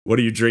What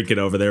are you drinking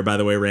over there, by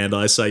the way, Randall?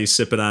 I saw you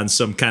sipping on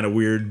some kind of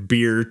weird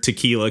beer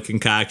tequila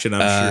concoction, I'm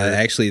sure.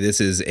 Actually, this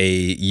is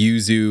a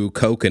yuzu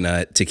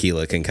coconut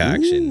tequila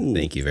concoction. Ooh,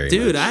 Thank you very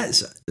dude,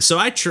 much.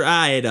 I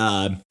tried,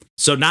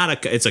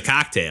 it's a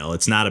cocktail.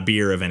 It's not a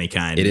beer of any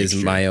kind. It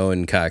is my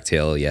own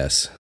cocktail,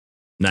 yes.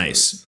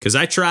 Nice. Because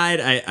I tried,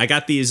 I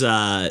got these,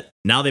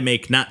 now they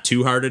make not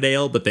 2 hearted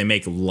ale, but they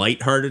make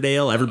light hearted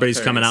ale.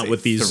 Everybody's coming out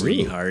with these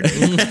 3 hearted.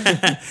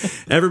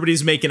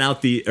 Everybody's making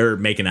out,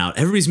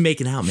 everybody's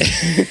making out,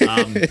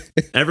 man.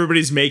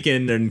 Everybody's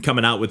making and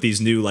coming out with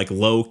these new like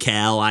low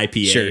cal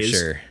IPAs.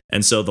 Sure.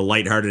 And so the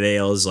lighthearted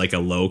ale is like a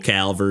low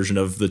cal version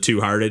of the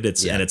 2-hearted.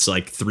 And it's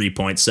like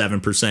 3.7%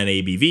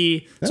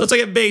 ABV. So it's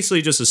like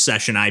basically just a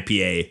session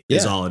IPA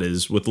is all it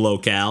is with low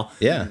cal.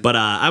 Yeah. But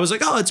I was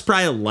like, it's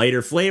probably a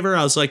lighter flavor.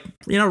 I was like,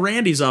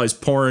 Randy's always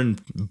pouring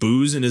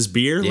booze in his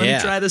beer. Let me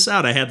try this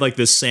out. I had like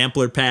this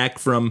sampler pack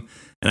and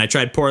I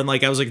tried pouring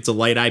I was like, it's a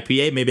light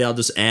IPA. Maybe I'll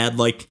just add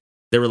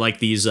there were like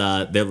these,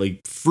 they're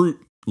like fruit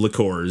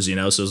liqueurs, so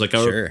it was like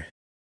a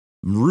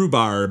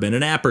rhubarb and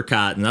an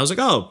apricot. And I was like,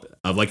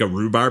 of like a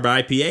rhubarb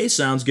IPA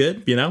sounds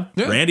good, Yeah.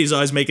 Randy's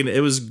always making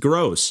it was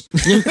gross.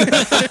 It's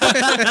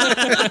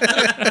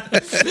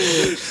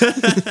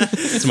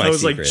my I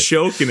was secret. like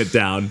choking it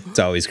down. It's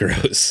always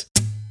gross.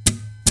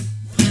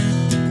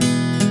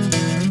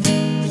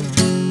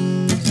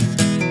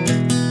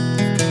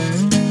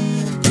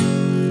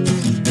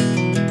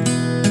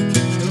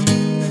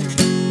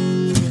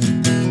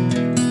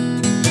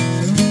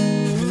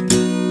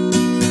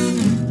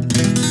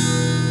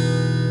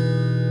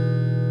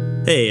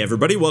 Hey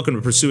everybody, welcome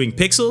to Pursuing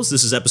Pixels.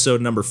 This is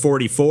episode number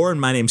 44, and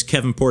my name's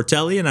Kevin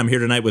Portelli, and I'm here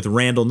tonight with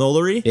Randall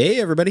Nolery.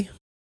 Hey everybody.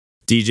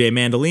 DJ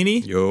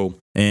Mandolini. Yo.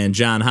 And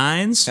John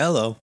Hines.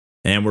 Hello.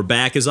 And we're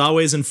back as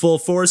always in full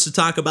force to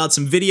talk about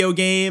some video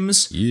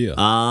games. Yeah.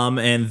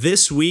 And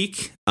this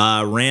week,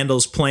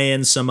 Randall's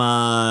playing some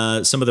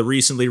of the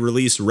recently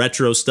released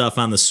retro stuff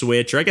on the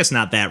Switch, or I guess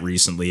not that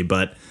recently,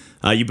 but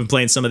you've been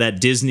playing some of that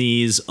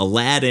Disney's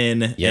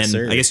Aladdin. Yes, and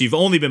sir. I guess you've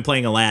only been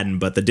playing Aladdin,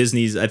 but the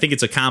Disney's, I think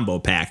it's a combo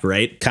pack,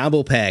 right?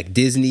 Combo pack,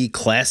 Disney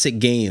classic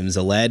games,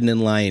 Aladdin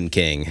and Lion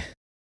King.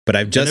 But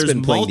I've just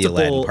been playing the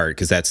Aladdin part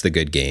because that's the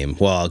good game.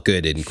 Well,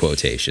 good in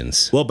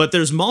quotations. Well, but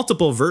there's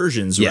multiple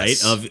versions,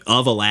 Yes. right,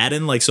 of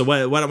Aladdin. Like, so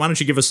why don't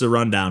you give us the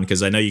rundown?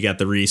 Because I know you got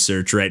the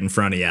research right in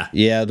front of you.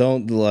 Yeah,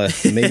 don't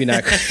maybe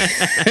not.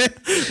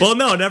 Well,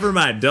 no, never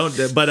mind. Don't.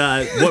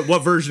 But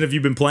what version have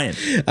you been playing?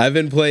 I have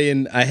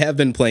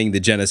been playing the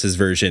Genesis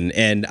version,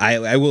 and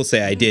I will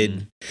say I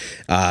did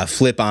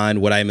flip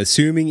on what I'm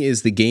assuming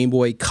is the Game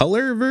Boy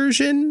Color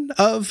version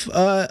of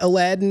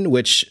Aladdin,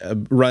 which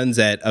runs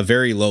at a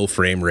very low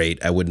frame rate.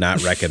 I would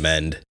not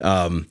recommend.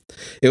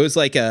 It was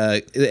like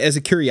as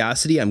a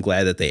curiosity, I'm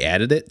glad that they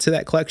added it to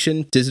that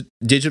collection.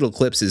 Digital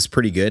Clips is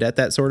pretty good at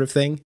that sort of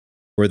thing,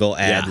 where they'll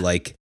add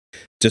like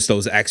just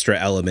those extra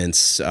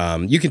elements.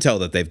 You can tell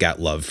that they've got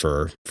love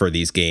for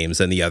these games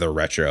and the other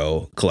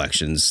retro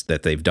collections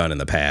that they've done in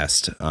the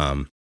past.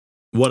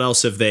 What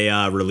else have they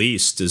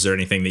released? Is there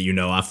anything that you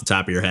know off the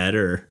top of your head,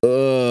 or?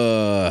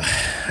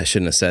 I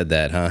shouldn't have said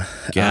that, huh?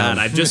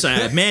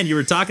 God, man, you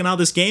were talking all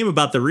this game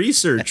about the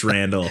research,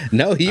 Randall.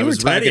 No, you were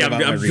talking about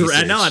my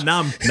research. Now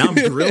I'm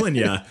grilling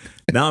you.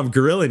 Now I'm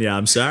grilling you.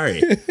 I'm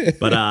sorry,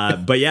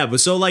 but yeah.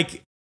 So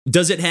like,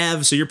 does it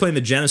have? So you're playing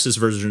the Genesis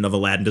version of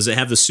Aladdin. Does it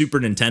have the Super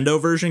Nintendo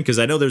version? Because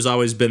I know there's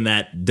always been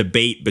that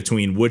debate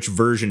between which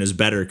version is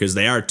better, because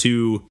they are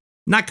two.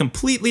 Not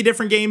completely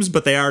different games,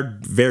 but they are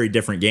very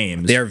different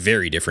games. They are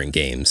very different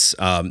games.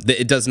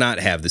 It does not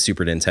have the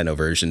Super Nintendo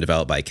version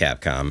developed by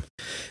Capcom.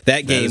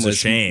 That game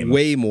was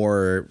way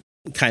more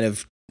kind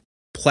of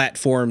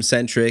platform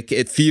centric.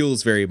 It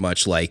feels very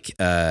much like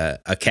a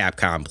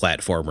Capcom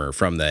platformer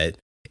from the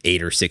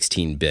 8 or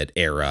 16-bit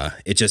era.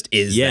 It just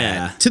is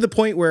that. To the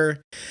point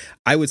where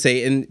I would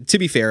say, and to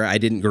be fair, I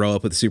didn't grow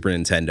up with Super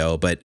Nintendo,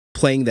 but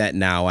playing that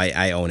now,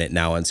 I own it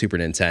now on Super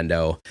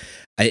Nintendo.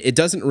 It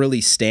doesn't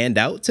really stand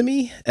out to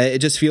me. It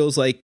just feels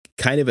like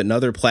kind of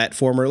another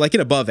platformer, like an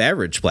above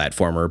average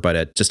platformer,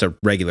 but just a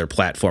regular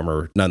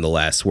platformer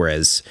nonetheless.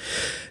 Whereas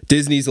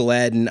Disney's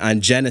Aladdin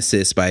on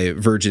Genesis by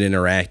Virgin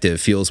Interactive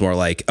feels more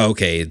like,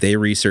 okay, they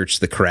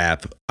researched the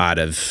crap out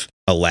of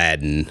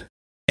Aladdin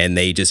and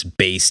they just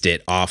based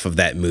it off of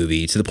that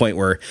movie, to the point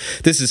where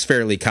this is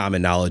fairly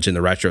common knowledge in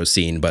the retro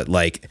scene, but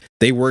like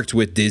they worked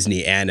with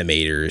Disney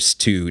animators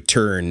to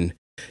turn,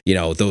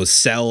 those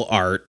cell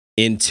art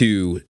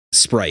into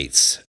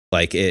sprites,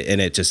 like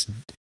and it just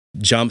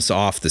jumps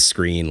off the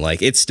screen.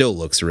 Like, it still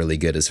looks really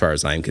good as far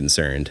as I'm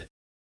concerned.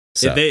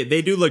 So.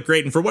 They do look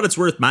great. And for what it's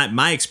worth,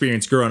 my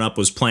experience growing up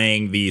was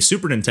playing the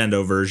Super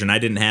Nintendo version. I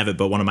didn't have it,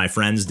 but one of my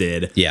friends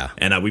did. Yeah.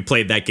 And we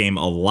played that game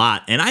a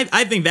lot. And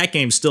I think that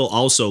game still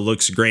also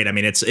looks great. I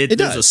mean, there's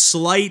a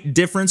slight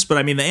difference, but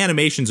I mean, the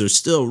animations are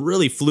still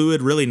really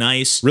fluid, really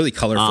nice. Really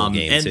colorful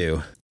game,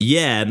 too.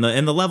 Yeah.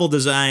 And the level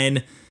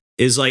design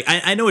is like,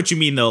 I know what you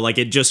mean, though. Like,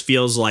 it just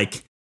feels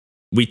like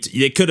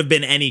it could have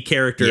been any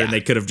character and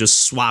they could have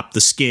just swapped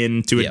the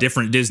skin to a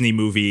different Disney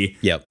movie.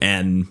 Yep.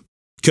 And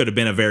could have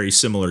been a very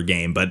similar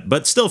game,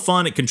 but still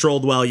fun. It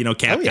controlled well.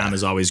 Capcom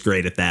is always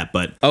great at that.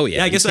 But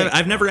I guess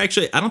I've never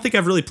actually. I don't think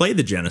I've really played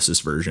the Genesis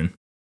version.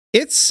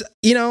 It's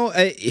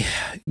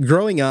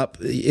growing up,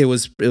 it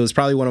was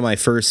probably one of my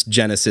first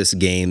Genesis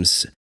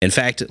games. In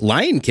fact,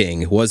 Lion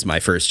King was my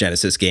first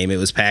Genesis game. It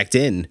was packed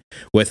in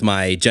with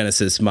my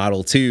Genesis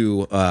Model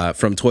 2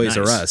 from Toys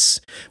R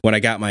Us when I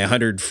got my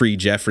 100 free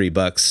Jeffrey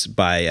bucks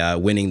by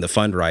winning the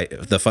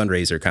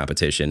fundraiser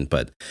competition.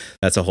 But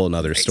that's a whole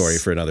nother story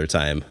for another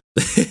time.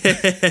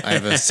 I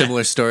have a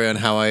similar story on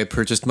how I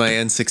purchased my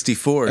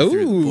N64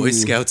 through the Boy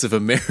Scouts of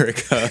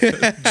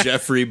America.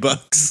 Jeffrey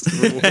bucks.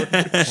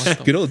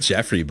 Good old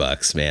Jeffrey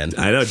bucks, man.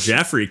 I know,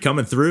 Jeffrey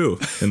coming through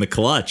in the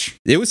clutch.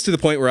 It was to the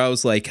point where I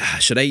was like,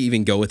 should I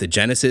even go with a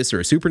Genesis or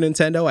a Super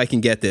Nintendo? I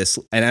can get this.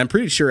 And I'm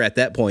pretty sure at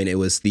that point it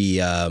was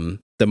the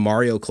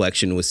Mario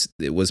collection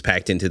was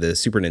packed into the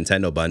Super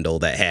Nintendo bundle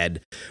that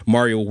had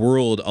Mario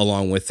World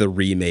along with the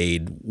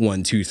remade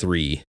 1, 2,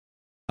 3.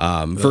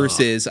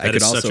 Versus I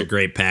could also such a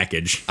great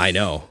package. I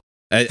know.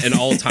 An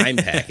all-time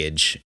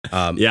package.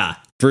 Yeah.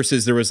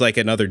 Versus there was like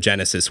another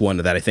Genesis one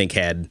that I think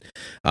had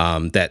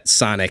that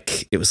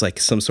Sonic, it was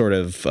like some sort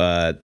of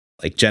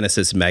like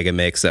Genesis Mega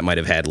Mix that might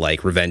have had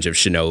like Revenge of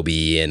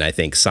Shinobi and I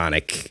think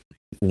Sonic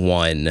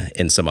 1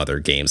 and some other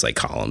games like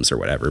Columns or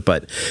whatever.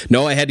 But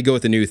no, I had to go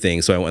with the new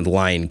thing, so I went with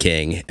Lion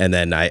King, and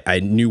then I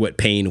knew what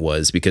pain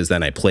was because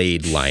then I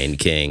played Lion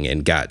King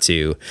and got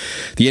to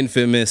the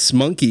infamous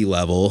monkey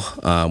level,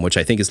 which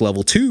I think is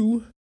level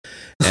 2,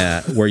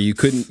 where you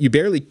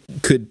barely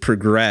could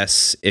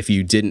progress if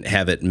you didn't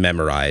have it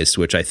memorized,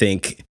 which I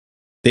think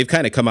they've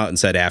kind of come out and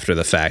said after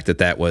the fact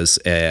that was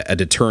a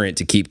deterrent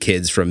to keep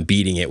kids from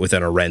beating it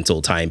within a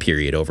rental time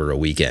period over a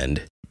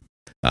weekend.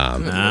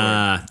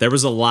 There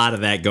was a lot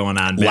of that going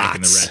on back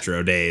in the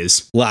retro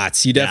days.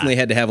 Lots. You definitely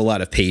had to have a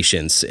lot of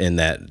patience in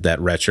that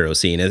retro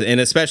scene, and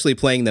especially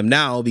playing them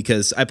now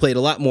because I played a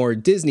lot more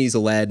Disney's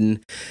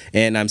Aladdin,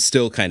 and I'm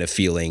still kind of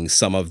feeling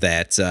some of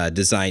that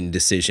design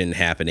decision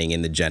happening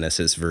in the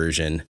Genesis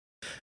version.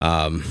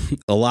 A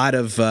lot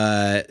of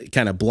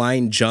kind of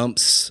blind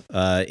jumps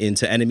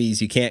into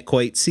enemies you can't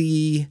quite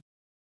see.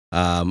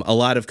 A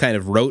lot of kind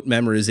of rote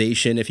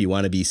memorization if you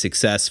want to be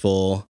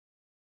successful.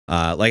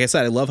 Like I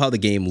said, I love how the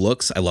game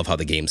looks. I love how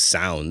the game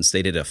sounds.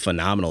 They did a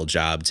phenomenal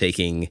job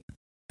taking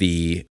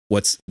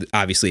what's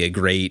obviously a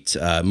great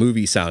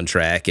movie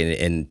soundtrack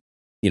and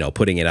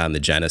putting it on the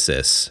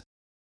Genesis.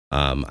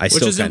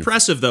 Which is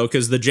impressive though,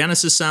 because the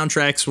Genesis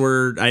soundtracks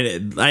were.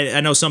 I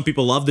know some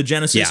people love the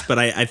Genesis, but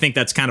I think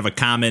that's kind of a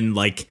common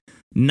like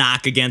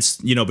knock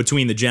against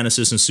between the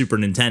Genesis and Super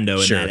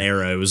Nintendo in that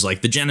era. It was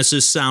like the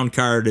Genesis sound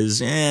card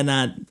is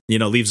not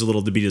leaves a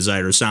little to be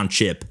desired, or sound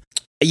chip.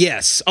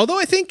 Yes, although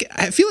I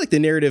feel like the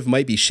narrative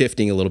might be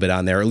shifting a little bit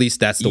on there. Or at least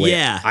that's the way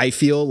I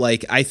feel.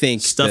 Like I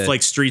think stuff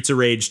like Streets of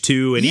Rage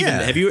 2, and even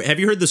have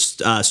you heard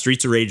the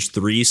Streets of Rage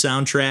 3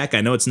 soundtrack?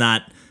 I know it's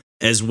not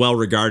as well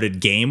regarded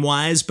game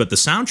wise, but the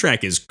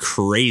soundtrack is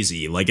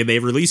crazy. Like they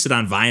released it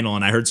on vinyl,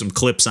 and I heard some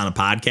clips on a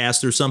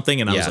podcast or something,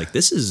 and I was like,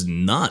 "This is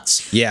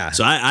nuts." Yeah.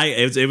 So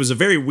it was a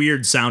very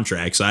weird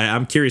soundtrack. So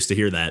I'm curious to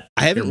hear that.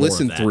 I haven't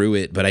listened through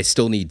it, but I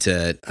still need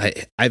to.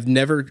 I've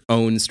never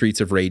owned Streets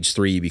of Rage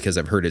 3 because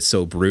I've heard it's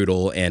so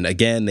brutal, and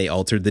again, they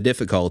altered the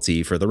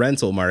difficulty for the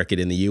rental market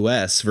in the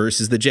U.S.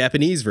 versus the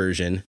Japanese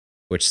version,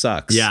 which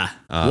sucks. Yeah,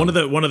 one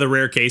of the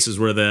rare cases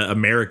where the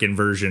American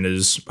version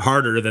is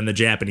harder than the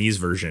Japanese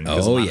version.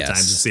 Because a lot of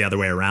times it's the other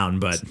way around.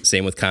 But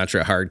same with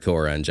Contra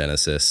Hardcore on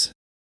Genesis.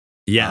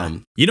 Yeah,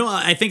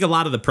 I think a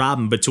lot of the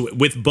problem,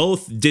 with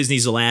both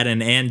Disney's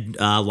Aladdin and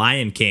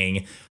Lion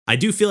King, I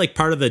do feel like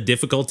part of the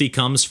difficulty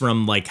comes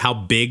from like how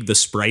big the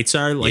sprites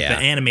are. Like the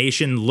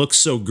animation looks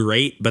so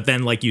great, but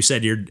then like you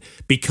said,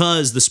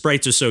 because the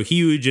sprites are so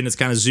huge and it's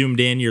kind of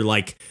zoomed in, you're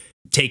like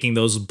taking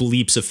those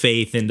leaps of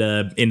faith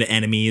into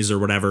enemies or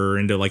whatever,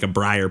 into like a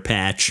briar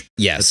patch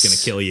that's going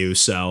to kill you.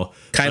 So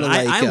kind of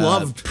like I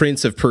love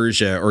Prince of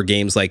Persia or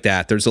games like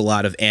that. There's a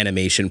lot of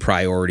animation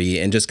priority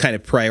and just kind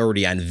of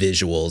priority on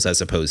visuals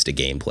as opposed to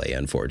gameplay,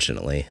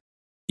 unfortunately.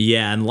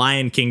 Yeah, and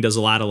Lion King does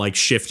a lot of like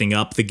shifting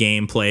up the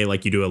gameplay.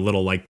 Like you do a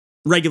little like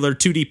regular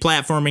 2D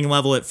platforming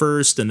level at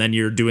first, and then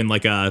you're doing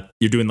like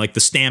the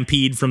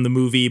stampede from the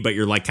movie, but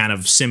you're like kind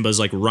of Simba's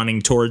like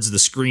running towards the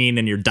screen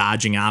and you're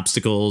dodging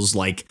obstacles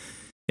like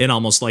in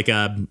almost like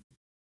a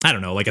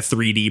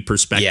 3D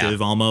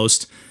perspective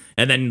almost.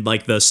 And then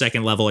like the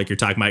second level, like you're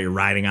talking about, you're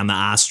riding on the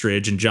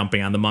ostrich and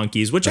jumping on the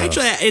monkeys, which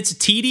actually it's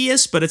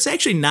tedious, but it's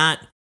actually not.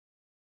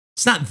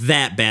 It's not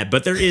that bad,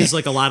 but there is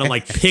like a lot of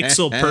like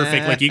pixel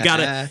perfect. Like you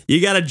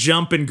gotta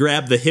jump and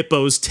grab the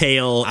hippo's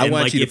tail. I and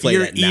want like you to if play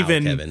you're that now,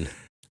 even, Kevin.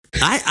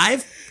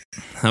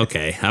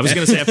 Okay. I was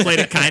gonna say I've played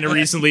it kind of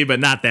recently, but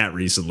not that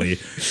recently.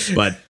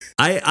 But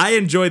I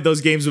enjoyed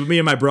those games. With me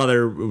and my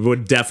brother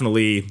would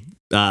definitely.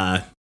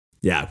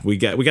 We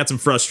got some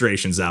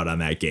frustrations out on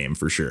that game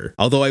for sure.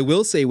 Although I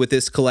will say with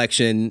this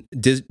collection,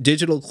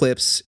 Digital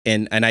Clips,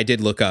 and I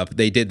did look up,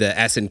 they did the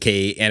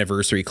SNK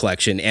Anniversary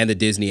Collection and the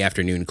Disney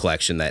Afternoon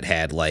Collection that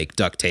had like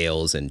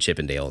DuckTales and Chip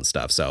 'n Dale and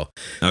stuff. So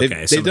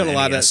they've done a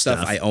lot of that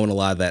stuff. I own a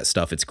lot of that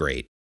stuff. It's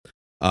great.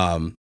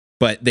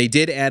 But they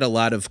did add a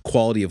lot of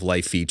quality of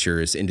life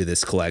features into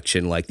this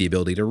collection, like the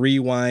ability to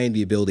rewind,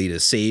 the ability to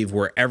save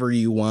wherever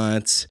you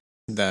want.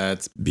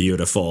 That's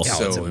beautiful.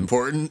 So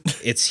important.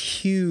 It's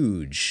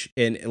huge.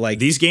 And like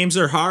these games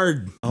are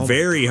hard,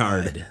 very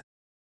hard.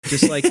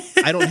 Just like,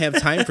 I don't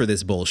have time for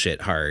this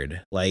bullshit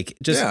hard. Like,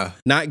 just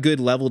not good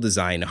level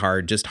design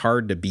hard, just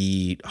hard to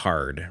be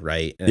hard,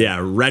 right? Yeah,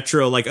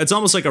 retro, like, it's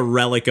almost like a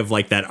relic of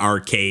like that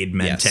arcade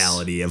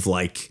mentality of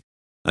like,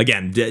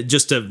 again,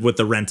 just with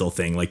the rental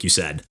thing, like you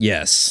said.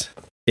 Yes,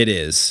 it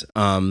is.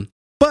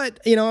 But,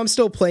 I'm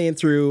still playing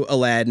through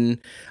Aladdin.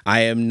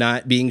 I am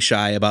not being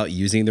shy about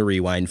using the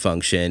rewind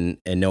function,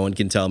 and no one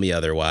can tell me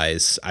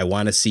otherwise. I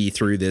want to see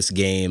through this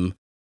game.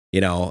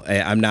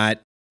 I'm not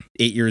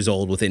 8 years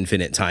old with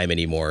infinite time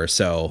anymore,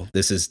 so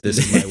this is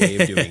my way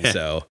of doing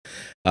so.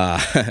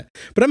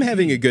 But I'm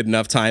having a good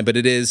enough time. But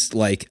it is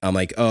like, I'm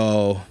like,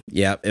 oh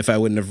yeah, if I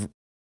wouldn't have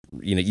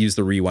used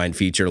the rewind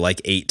feature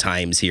like 8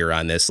 times here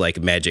on this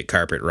like magic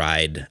carpet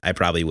ride, I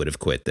probably would have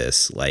quit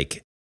this.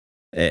 Like,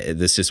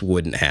 this just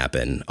wouldn't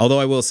happen. Although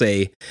I will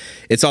say,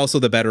 it's also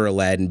the better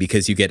Aladdin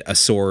because you get a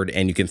sword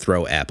and you can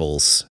throw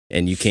apples,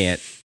 and you can't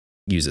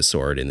use a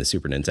sword in the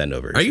Super Nintendo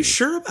version. Are you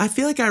sure? I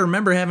feel like I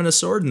remember having a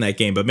sword in that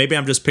game, but maybe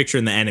I'm just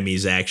picturing the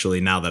enemies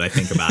actually now that I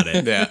think about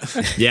it.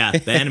 Yeah,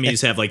 the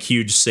enemies have like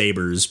huge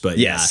sabers, but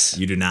yes,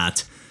 you do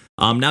not.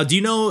 Now, do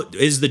you know,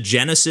 is the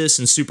Genesis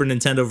and Super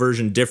Nintendo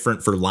version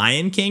different for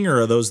Lion King,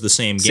 or are those the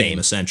same game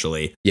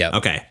essentially? Yeah.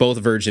 Okay. Both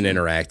Virgin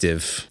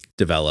Interactive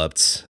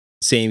developed.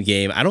 Same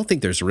game. I don't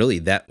think there's really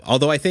that,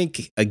 although I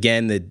think,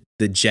 again,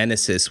 the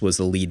Genesis was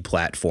the lead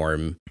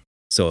platform.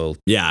 So,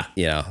 yeah,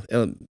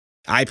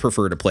 I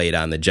prefer to play it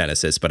on the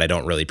Genesis, but I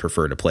don't really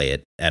prefer to play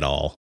it at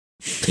all.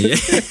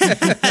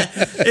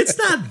 It's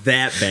not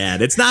that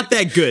bad. It's not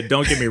that good.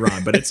 Don't get me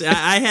wrong, but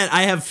I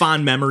have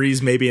fond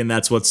memories maybe, and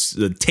that's what's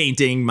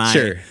tainting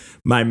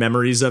my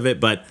memories of it.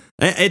 But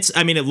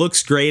it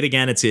looks great.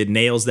 Again, it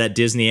nails that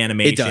Disney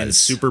animation. It does.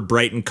 Super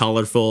bright and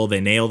colorful.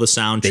 They nail the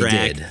soundtrack.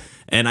 They did.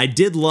 And I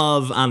did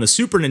love on the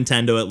Super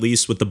Nintendo, at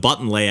least with the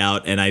button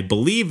layout, and I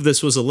believe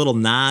this was a little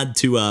nod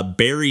to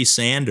Barry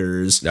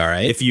Sanders. All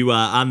right. If you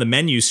on the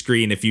menu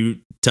screen, if you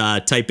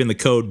type in the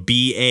code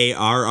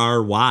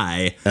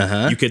BARRY,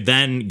 you could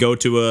then go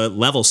to a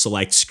level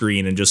select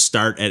screen and just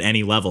start at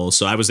any level.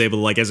 So I was able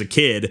to, like, as a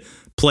kid,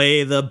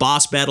 play the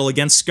boss battle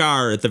against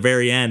Scar at the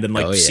very end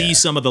and see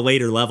some of the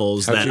later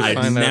levels that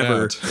I'd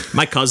never.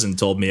 My cousin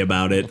told me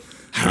about it.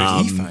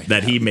 How did he find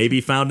that out? He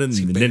maybe found in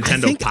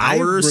Nintendo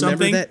Power or something. I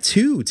remember that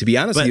too, to be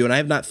honest with you, and I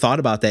have not thought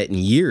about that in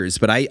years,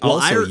 but I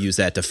also use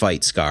that to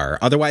fight Scar.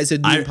 Otherwise,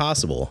 it'd be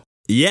impossible.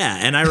 Yeah,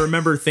 and I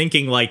remember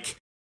thinking like,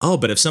 oh,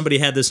 but if somebody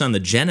had this on the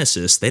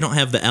Genesis, they don't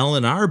have the L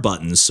and R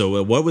buttons,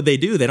 so what would they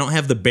do? They don't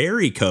have the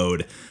Barry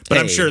code. But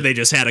I'm sure they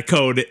just had a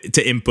code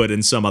to input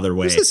in some other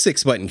way. There's a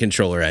 6-button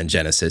controller on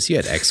Genesis. You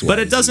had X, Y, but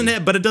it doesn't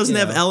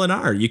have L and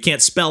R. You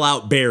can't spell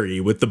out Barry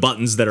with the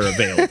buttons that are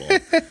available.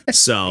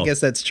 So I guess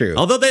that's true.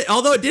 Although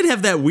it did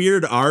have that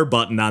weird R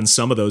button on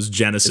some of those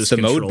Genesis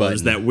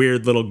controllers, that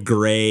weird little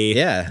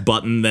gray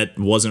button that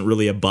wasn't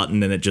really a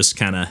button, and it just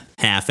kind of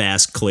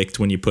half-ass clicked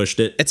when you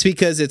pushed it. It's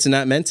because it's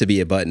not meant to be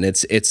a button.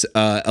 It's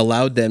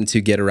allowed them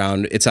to get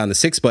around. It's on the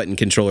 6-button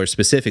controller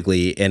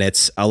specifically, and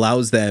it's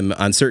allows them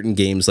on certain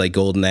games like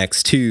Golden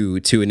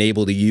X2 to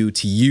enable you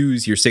to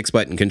use your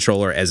 6-button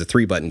controller as a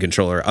 3-button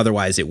controller.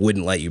 Otherwise, it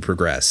wouldn't let you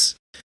progress.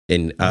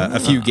 In a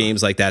few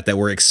games like that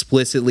were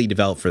explicitly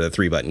developed for the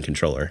 3-button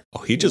controller. Oh,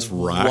 he just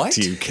rocked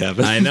you,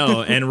 Kevin. I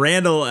know. And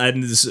Randall,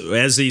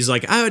 as he's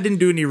like, I didn't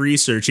do any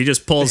research, he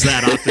just pulls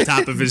that off the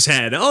top of his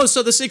head. Oh,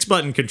 so the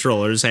 6-button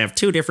controllers have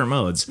 2 different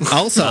modes.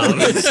 Also,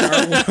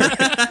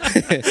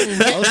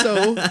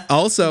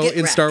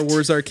 in Star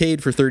Wars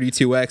Arcade for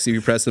 32X, if you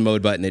press the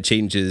mode button, it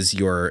changes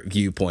your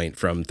viewpoint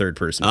from third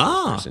person to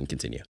first person.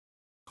 Continue.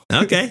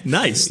 Okay,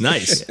 nice.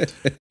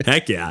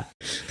 Heck yeah.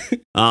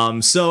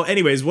 So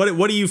anyways,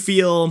 what do you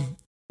feel?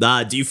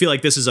 Do you feel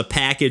like this is a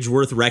package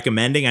worth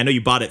recommending? I know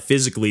you bought it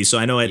physically, so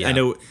I know I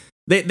know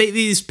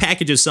these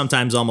packages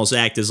sometimes almost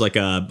act as like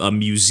a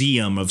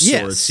museum of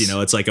sorts. Yes.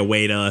 It's like a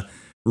way to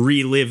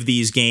relive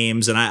these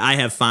games, and I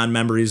have fond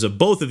memories of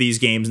both of these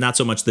games. Not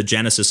so much the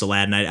Genesis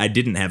Aladdin. I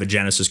didn't have a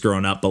Genesis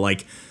growing up, but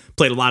like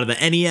played a lot of the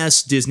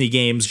NES Disney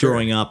games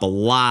growing up, a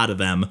lot of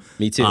them.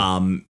 Me too.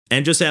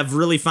 And just have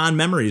really fond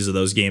memories of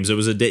those games. It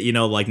was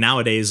like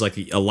nowadays, like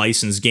a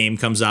licensed game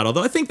comes out,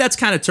 although I think that's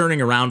kind of turning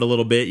around a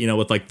little bit,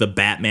 with like the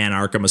Batman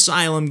Arkham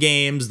Asylum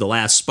games, the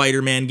last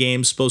Spider-Man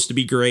game's supposed to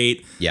be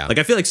great. Yeah. Like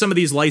I feel like some of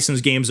these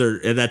licensed games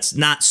that's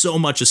not so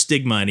much a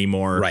stigma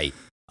anymore. Right.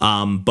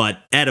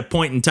 But at a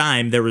point in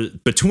time, there was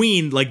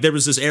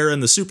this era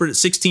in the Super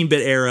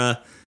 16-bit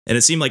era, and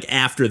it seemed like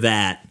after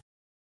that,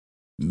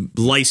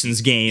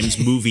 licensed games,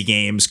 movie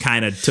games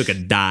kind of took a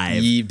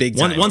dive. Big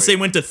time. Once they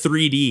went to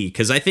 3D,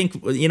 because I think,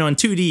 in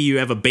 2D, you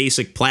have a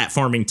basic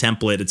platforming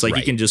template. It's like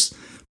you can just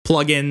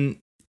plug in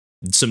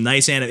some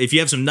nice if you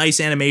have some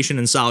nice animation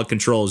and solid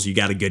controls, you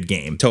got a good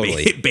game.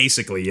 Totally.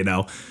 Basically,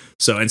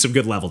 So, and some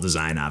good level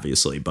design,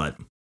 obviously, but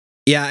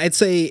Yeah, I'd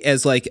say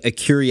as like a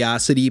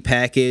curiosity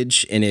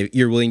package, and if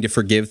you're willing to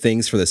forgive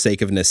things for the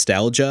sake of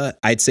nostalgia,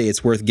 I'd say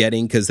it's worth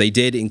getting because they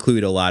did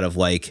include a lot of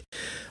like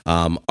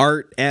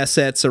art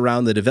assets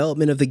around the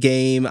development of the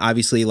game.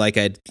 Obviously, like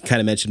I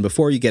kind of mentioned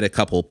before, you get a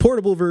couple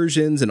portable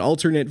versions and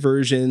alternate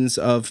versions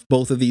of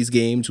both of these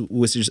games,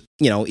 which is,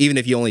 even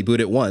if you only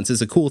boot it once,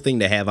 is a cool thing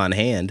to have on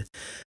hand.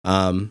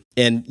 And,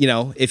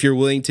 if you're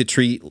willing to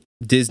treat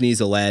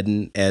Disney's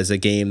Aladdin as a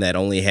game that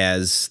only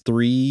has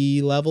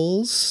 3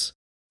 levels,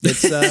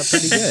 it's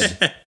pretty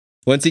good.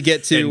 Once you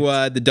get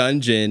to the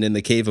dungeon in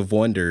the Cave of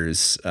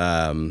Wonders,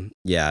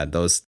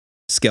 those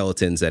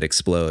skeletons that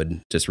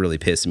explode just really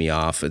piss me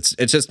off. It's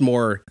just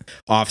more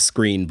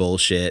off-screen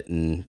bullshit,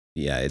 and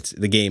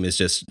the game is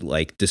just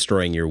like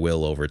destroying your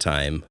will over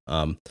time.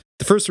 The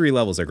first 3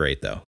 levels are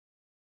great though.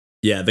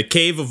 Yeah, the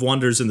Cave of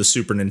Wonders in the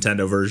Super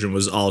Nintendo version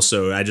was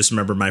also, I just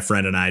remember my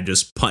friend and I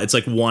it's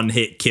like one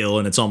hit kill,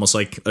 and it's almost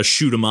like a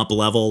shoot 'em up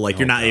level. Like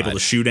you're not able to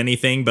shoot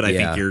anything, but I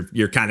think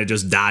you're kind of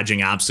just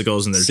dodging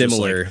obstacles, and there's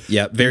similar, just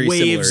like very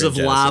waves of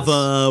Genesis.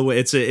 lava.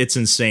 It's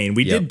insane.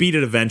 We did beat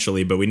it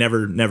eventually, but we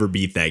never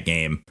beat that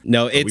game.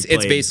 No, it's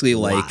basically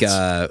lots.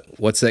 Like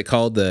what's that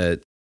called?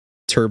 The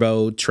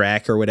Turbo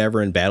Track or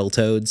whatever in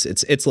Battletoads.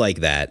 It's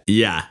like that.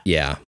 Yeah.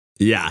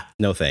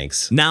 No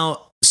thanks.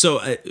 Now,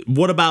 so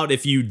what about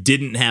if you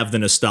didn't have the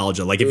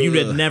nostalgia? Like if you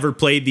had never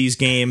played these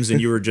games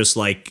and you were just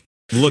like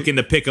looking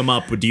to pick them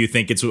up, do you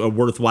think it's a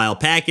worthwhile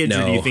package,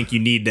 or do you think you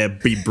need to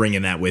be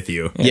bringing that with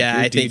you? Yeah,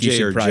 I think you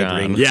should probably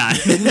bring. Yeah,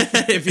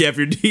 if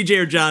you're DJ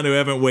or John who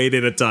haven't weighed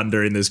in a ton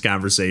during this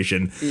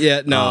conversation.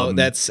 Yeah, no,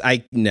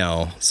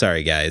 no.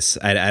 Sorry, guys,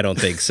 I don't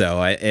think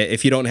so.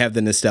 If you don't have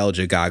the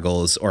nostalgia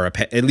goggles or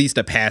at least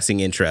a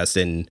passing interest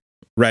in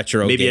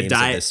retro games of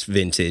this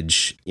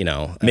vintage,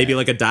 maybe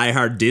like a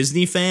diehard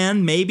Disney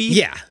fan, maybe.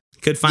 Yeah,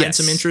 could find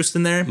some interest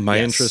in there. My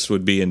interest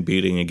would be in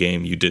beating a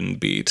game you didn't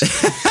beat.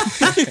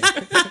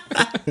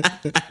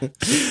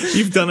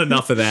 You've done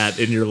enough of that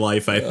in your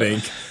life, I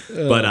think.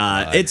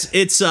 But it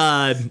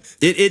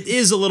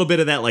is a little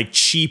bit of that like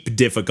cheap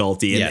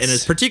difficulty, and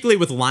it's particularly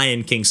with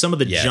Lion King. Some of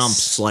the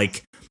jumps,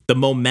 like the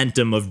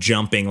momentum of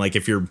jumping, like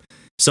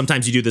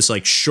sometimes you do this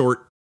like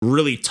short,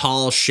 really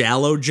tall,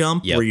 shallow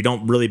jump where you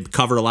don't really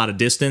cover a lot of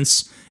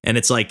distance, and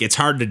it's like it's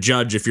hard to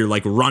judge if you're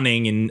like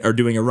running or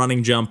doing a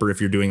running jump, or if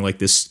you're doing like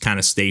this kind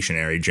of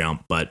stationary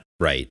jump. But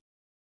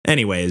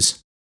anyways,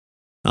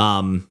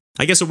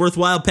 I guess a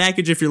worthwhile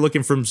package if you're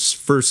looking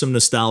for some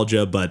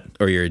nostalgia,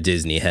 or you're a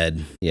Disney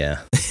head,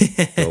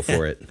 go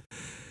for it.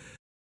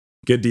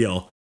 Good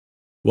deal.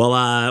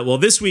 Well,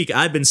 this week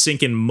I've been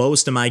sinking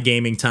most of my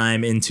gaming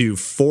time into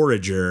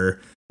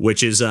Forager,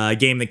 which is a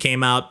game that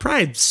came out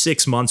probably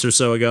 6 months or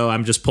so ago.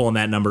 I'm just pulling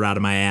that number out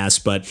of my ass,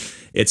 but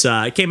it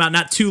came out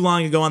not too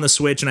long ago on the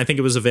Switch, and I think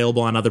it was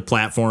available on other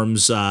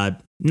platforms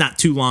not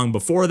too long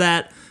before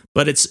that.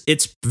 But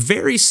it's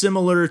very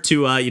similar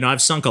to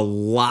I've sunk a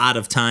lot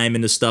of time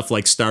into stuff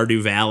like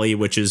Stardew Valley,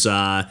 which is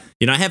I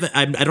don't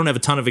have a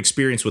ton of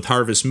experience with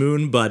Harvest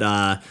Moon, but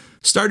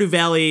Stardew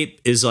Valley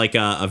is like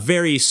a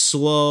very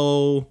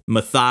slow,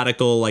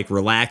 methodical, like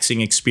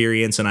relaxing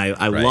experience, and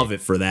I love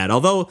it for that.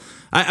 Although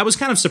I was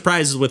kind of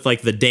surprised with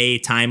like the day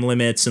time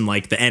limits and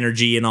like the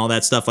energy and all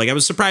that stuff. Like I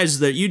was surprised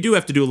that you do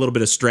have to do a little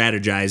bit of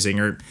strategizing,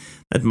 or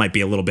that might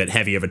be a little bit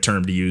heavy of a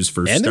term to use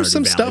for Stardew Valley. And there's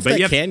some stuff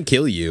that can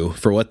kill you,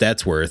 for what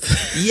that's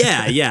worth.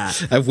 Yeah.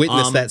 I've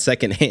witnessed that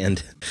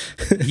secondhand.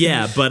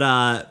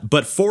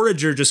 But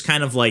Forager just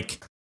kind of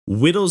like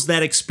whittles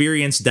that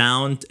experience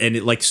down, and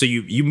so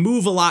you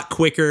move a lot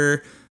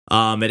quicker.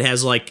 It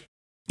has like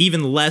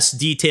even less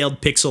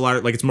detailed pixel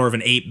art, like it's more of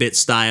an 8-bit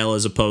style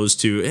as opposed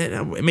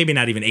to maybe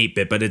not even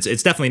 8-bit, but it's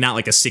definitely not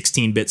like a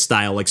 16-bit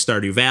style like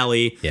Stardew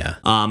Valley. Yeah.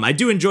 I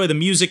do enjoy the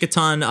music a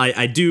ton.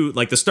 I do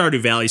like the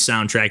Stardew Valley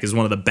soundtrack is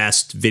one of the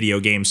best video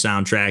game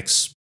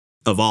soundtracks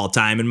of all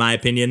time, in my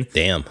opinion.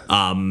 Damn.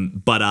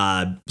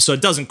 But so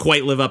it doesn't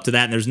quite live up to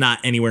that, and there's not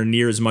anywhere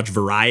near as much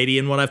variety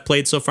in what I've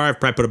played so far.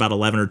 I've probably put about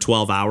 11 or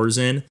 12 hours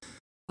in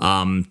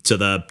to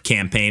the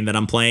campaign that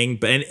I'm playing,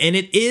 and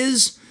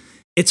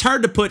it's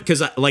hard to put,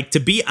 because like, to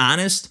be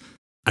honest,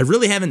 I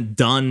really haven't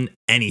done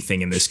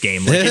anything in this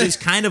game. Like, it is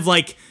kind of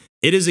like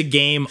it is a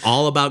game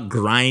all about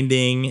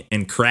grinding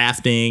and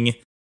crafting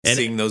and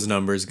seeing those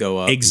numbers go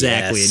up.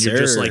 Exactly. Yes, and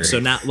you're just like, so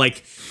not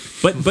like,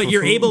 but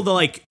you're able to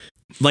like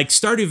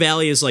Stardew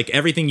Valley is like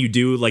everything you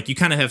do, like you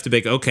kind of have to be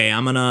like, okay,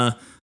 I'm gonna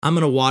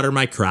water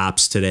my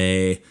crops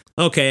today.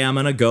 Okay, I'm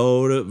gonna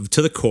go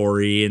to the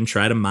quarry and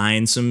try to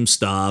mine some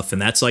stuff,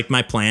 and that's like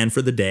my plan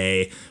for the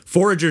day.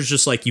 Forager's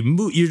just like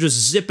you're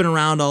just zipping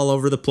around all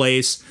over the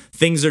place.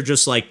 Things are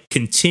just like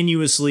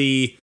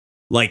continuously,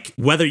 like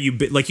whether you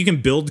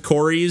can build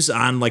quarries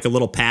on like a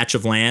little patch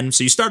of land.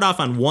 So you start off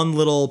on one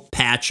little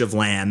patch of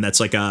land that's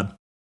like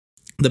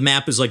the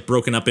map is like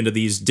broken up into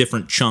these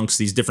different chunks,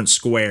 these different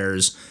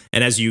squares,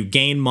 and as you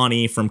gain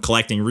money from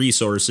collecting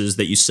resources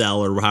that you sell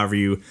or however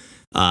you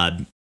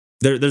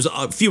there's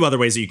a few other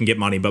ways that you can get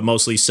money, but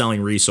mostly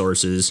selling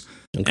resources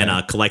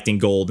and collecting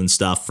gold and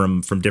stuff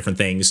from different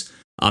things.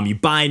 you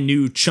buy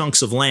new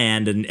chunks of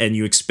land and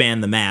you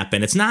expand the map.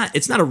 And it's not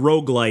a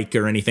roguelike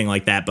or anything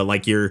like that, but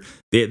like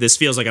this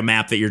feels like a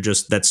map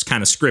that that's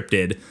kind of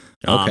scripted.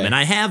 Okay. And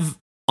I have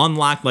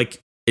unlocked, like,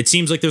 it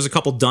seems like there's a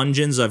couple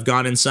dungeons I've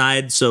gone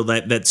inside, so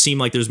that seem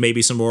like there's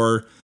maybe some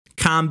more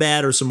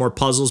combat or some more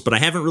puzzles, but I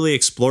haven't really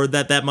explored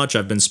that much.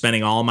 I've been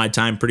spending all my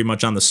time pretty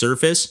much on the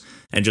surface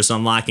and just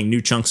unlocking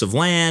new chunks of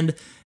land.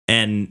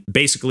 And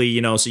basically,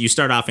 you know, so you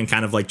start off in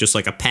kind of like just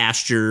like a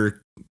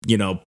pasture, you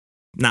know,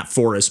 not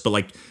forest, but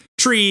like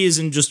trees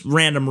and just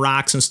random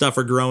rocks and stuff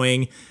are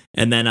growing.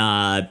 And then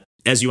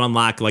as you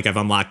unlock, like I've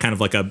unlocked kind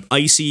of like a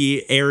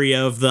icy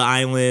area of the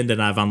island,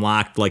 and I've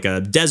unlocked like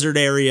a desert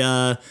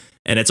area,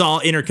 and it's all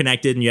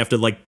interconnected, and you have to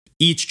like,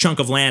 each chunk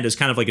of land is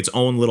kind of like its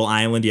own little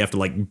island. You have to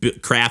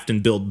like craft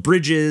and build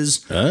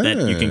bridges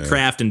that you can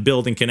craft and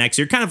build and connect.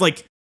 So you're kind of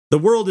like, the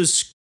world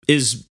is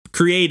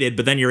created,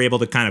 but then you're able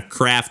to kind of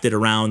craft it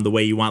around the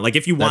way you want. Like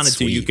if you wanted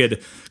to, you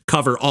could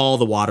cover all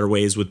the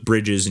waterways with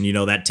bridges, and you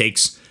know that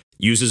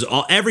uses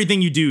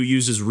everything you do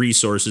uses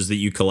resources that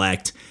you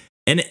collect.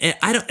 And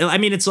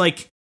it's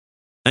like,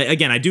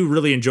 again, I do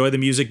really enjoy the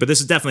music, but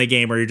this is definitely a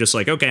game where you're just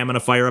like, okay, I'm going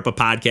to fire up a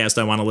podcast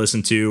I want to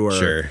listen to,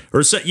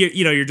 or so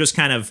you're just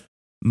kind of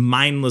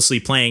mindlessly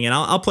playing, and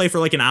I'll play for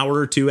like an hour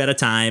or two at a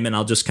time, and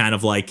I'll just kind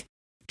of like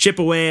chip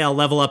away. I'll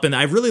level up, and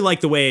I really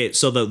like the way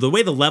the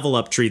way the level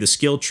up tree, the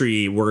skill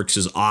tree works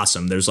is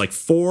awesome. There's like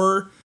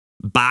 4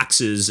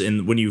 boxes,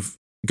 and when you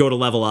go to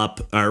level up,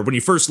 or when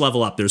you first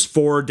level up, there's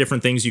 4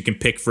 different things you can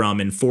pick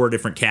from in 4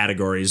 different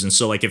categories. And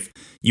so like if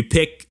you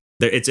pick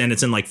it's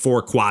in like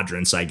 4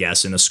 quadrants, I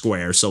guess, in a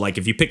square. So like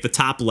if you pick the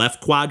top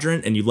left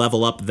quadrant and you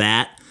level up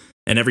that,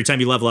 and every time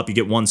you level up you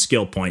get 1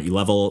 skill point,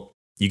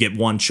 you get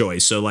 1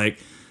 choice. So like,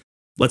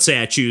 let's say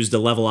I choose to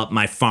level up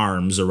my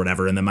farms or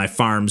whatever, and then my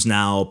farms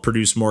now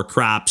produce more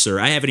crops,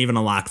 or I haven't even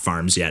unlocked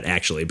farms yet,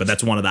 actually, but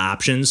that's one of the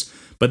options.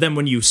 But then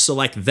when you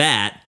select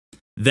that,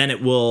 then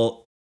it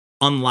will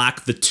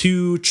unlock the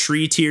 2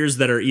 tree tiers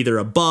that are either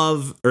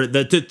above, or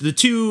the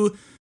 2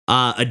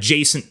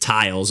 adjacent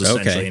tiles,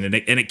 essentially.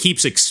 Okay. And it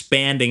keeps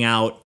expanding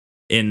out.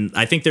 And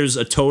I think there's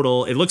a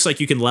total, it looks like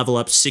you can level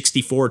up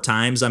 64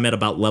 times. I'm at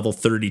about level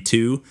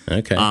 32.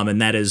 Okay.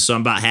 And that is, so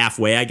I'm about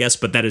halfway, I guess,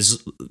 but that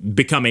is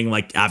becoming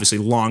like obviously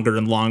longer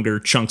and longer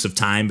chunks of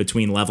time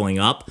between leveling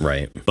up.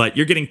 Right. But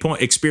you're getting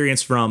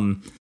experience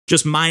from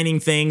just mining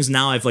things.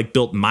 Now I've like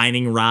built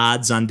mining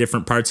rods on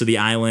different parts of the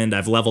island.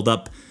 I've leveled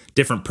up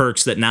different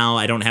perks that now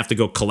I don't have to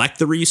go collect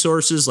the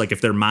resources. Like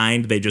if they're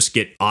mined, they just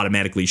get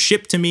automatically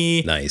shipped to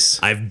me. Nice.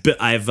 I've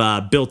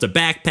built a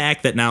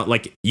backpack that now,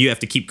 like, you have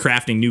to keep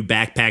crafting new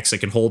backpacks that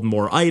can hold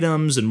more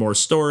items and more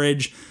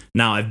storage.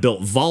 Now I've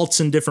built vaults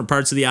in different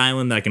parts of the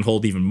island that can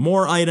hold even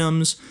more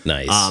items.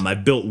 Nice.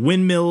 I've built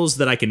windmills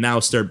that I can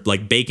now start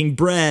like baking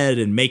bread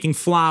and making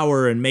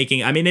flour and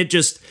making. I mean, it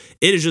is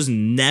just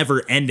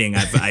never ending.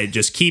 I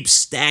just keep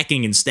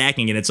stacking and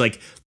stacking, and it's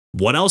like,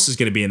 what else is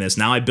going to be in this?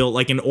 Now I built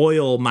like an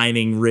oil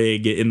mining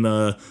rig in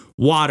the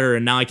water,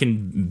 and now I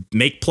can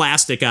make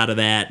plastic out of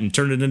that and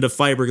turn it into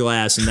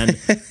fiberglass. And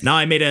then now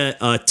I made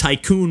a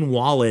tycoon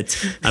wallet.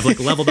 I've like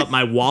leveled up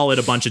my wallet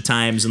a bunch of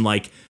times, and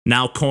like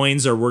now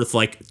coins are worth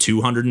like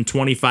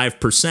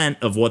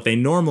 225% of what they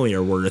normally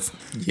are worth.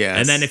 Yes.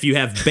 And then if you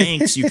have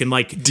banks, you can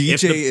like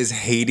DJ is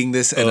hating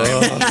this, and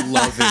I'm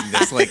loving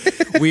this.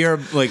 Like, we are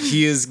like,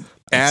 he is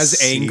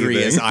as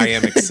angry as I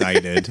am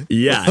excited.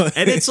 Yeah.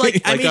 And it's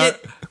like, I mean,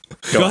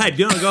 Go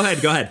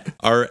ahead.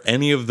 Are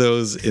any of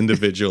those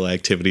individual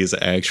activities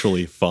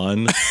actually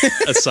fun,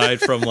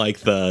 aside from like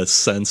the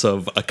sense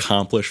of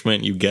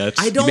accomplishment you get?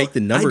 You make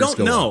the numbers go up. I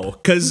don't know,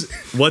 because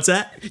what's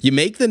that? You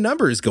make the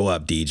numbers go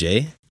up,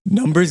 DJ.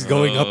 Numbers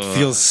going up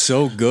feels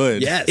so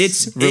good. Yes,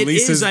 it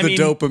releases the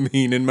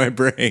dopamine in my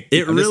brain.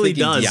 It really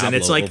does, Diablo, and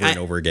it's like over and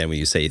over again when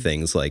you say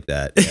things like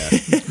that.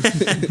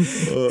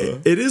 Yeah.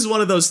 It is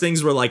one of those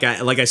things where, like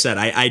I said,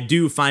 I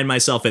do find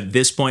myself at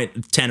this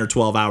point, 10 or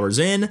 12 hours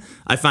in,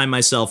 I find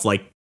myself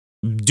like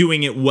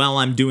doing it while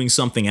I'm doing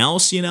something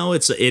else. You know,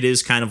 it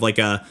is kind of like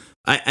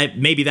I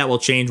maybe that will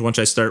change once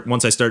I start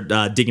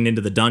digging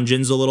into the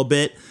dungeons a little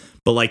bit.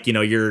 But like, you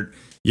know, you're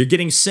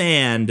getting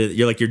sand.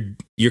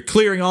 You're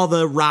clearing all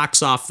the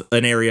rocks off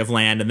an area of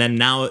land, and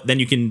then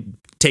you can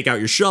take out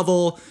your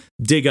shovel,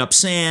 dig up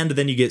sand.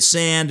 Then you get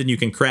sand, and you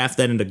can craft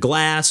that into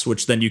glass,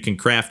 which then you can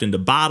craft into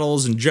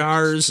bottles and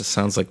jars. It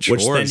sounds like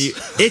chores.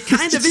 It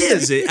kind of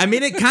is.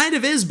 It kind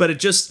of is, but it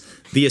just,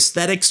 the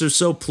aesthetics are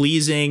so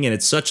pleasing, and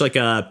it's such like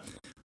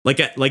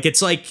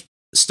it's like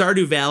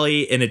Stardew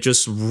Valley, and it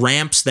just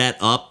ramps that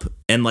up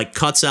and like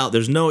cuts out.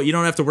 You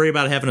don't have to worry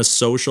about having a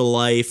social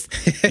life.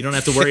 You don't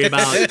have to worry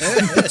about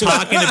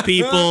talking to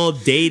people,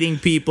 dating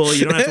people.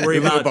 You don't have to worry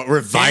about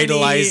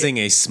revitalizing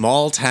a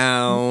small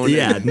town.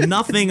 Yeah,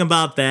 nothing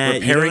about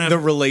that. Repairing the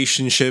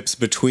relationships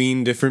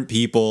between different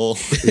people.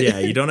 Yeah,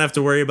 you don't have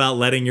to worry about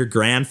letting your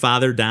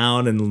grandfather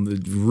down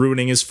and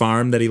ruining his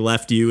farm that he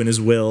left you in his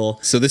will.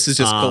 So this is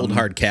just cold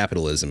hard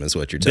capitalism, is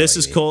what you're telling me. This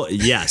is cold,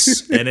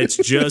 yes, and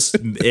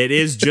it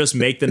is just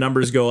make the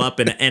numbers go up,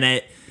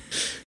 and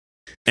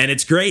And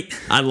it's great.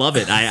 I love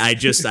it.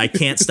 I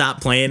can't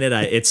stop playing it.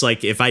 It's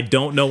like if I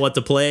don't know what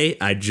to play,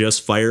 I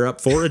just fire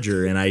up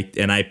Forager, and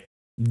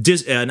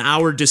an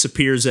hour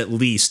disappears at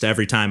least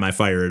every time I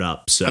fire it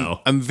up.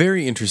 So I'm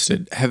very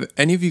interested. Have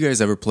any of you guys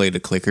ever played a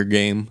clicker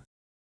game?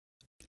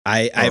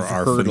 I've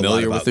heard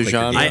familiar with the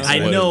genre. I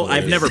know.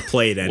 I've never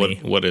played any.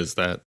 What is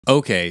that?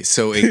 Okay,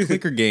 so a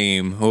clicker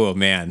game. Oh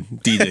man,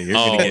 DJ, you're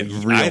gonna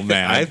get real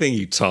mad. I think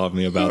you taught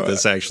me about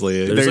this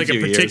actually. There's like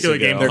a particular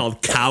game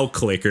called Cow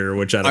Clicker,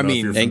 which I don't know if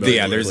you're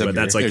familiar with.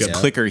 There's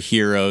Clicker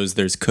Heroes.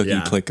 There's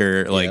Cookie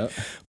Clicker.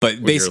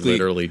 But basically, you're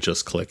literally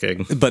just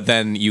clicking. But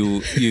then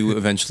you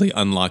eventually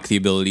unlock the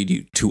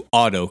ability to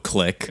auto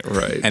click,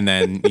 right? And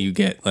then you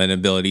get an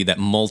ability that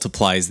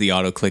multiplies the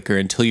auto clicker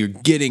until you're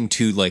getting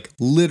to like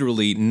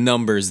literally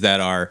numbers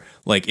that are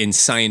like in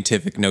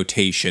scientific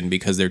notation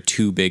because they're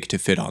too big to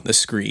fit on the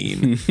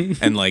screen,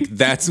 and like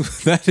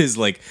that is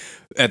like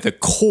at the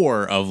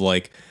core of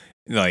like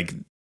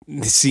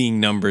seeing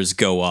numbers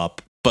go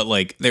up. But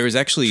like there was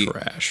actually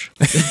trash.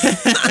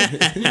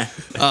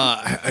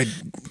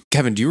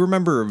 Kevin, do you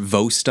remember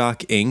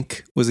Vostok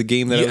Inc. was a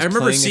game that I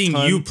remember seeing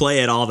you play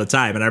it all the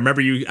time, and I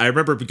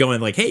remember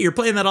going like, "Hey, you're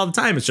playing that all the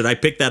time. Should I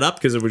pick that up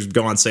because it would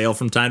go on sale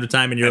from time to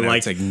time?" And you're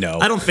like, "No,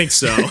 I don't think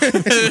so."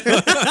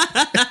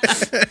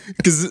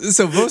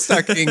 So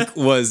Vostok Inc.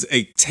 was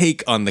a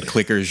take on the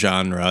clicker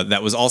genre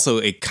that was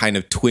also a kind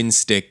of twin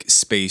stick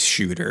space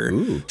shooter.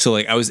 Ooh. So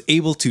like I was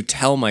able to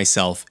tell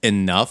myself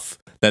enough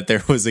that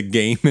there was a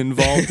game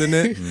involved in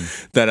it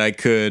that I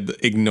could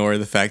ignore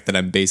the fact that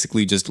I'm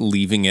basically just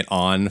leaving it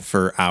on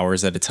for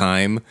hours at a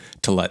time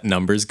to let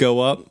numbers go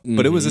up.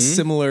 But it was a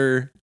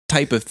similar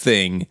type of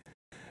thing.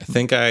 I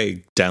think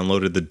I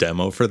downloaded the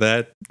demo for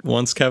that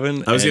once,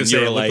 Kevin. I was going to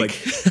say, like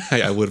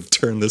I would have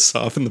turned this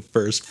off in the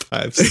first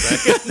 5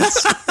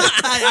 seconds.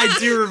 I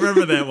do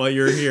remember that while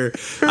you were here.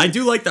 I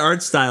do like the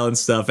art style and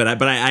stuff, but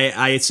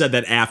I said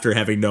that after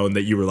having known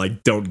that you were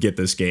like, don't get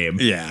this game.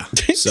 Yeah.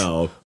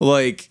 So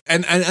like,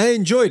 and I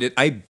enjoyed it.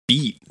 I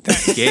beat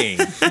that game,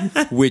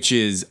 which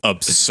is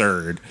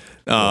absurd.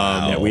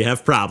 Yeah, we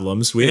have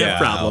problems. We have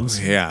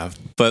problems. Yeah,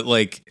 but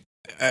like,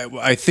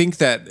 I think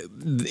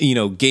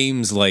that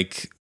games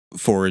like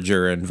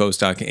Forager and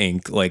Vostok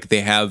Inc. like they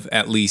have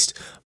at least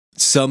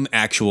some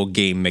actual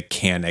game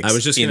mechanics. I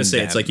was just gonna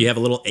say it's like you have a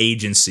little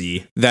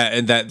agency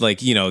that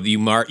like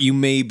you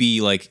may be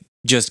like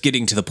just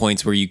getting to the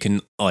points where you can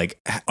like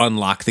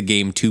unlock the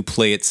game to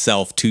play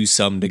itself to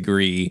some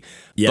degree.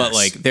 Yes. But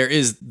like there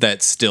is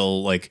that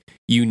still like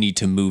you need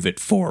to move it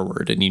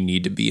forward and you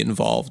need to be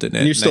involved in it.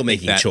 And you're still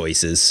making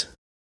choices.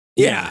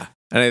 Yeah.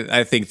 And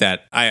I think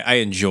that I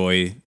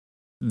enjoy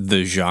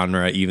the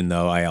genre, even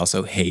though I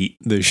also hate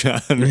the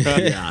genre.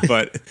 Yeah.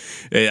 But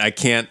I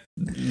can't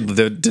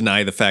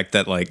deny the fact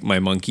that like my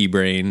monkey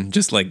brain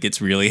just like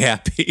gets really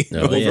happy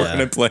when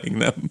I'm playing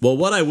them. Well,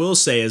 what I will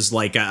say is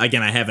like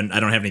again, I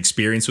don't have any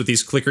experience with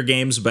these clicker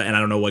games, and I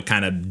don't know what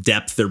kind of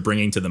depth they're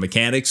bringing to the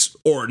mechanics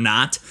or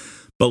not.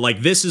 But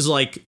like this is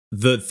like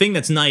the thing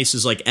that's nice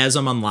is like as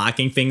I'm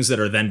unlocking things that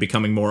are then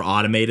becoming more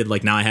automated,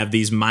 like now I have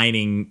these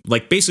mining,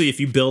 like basically if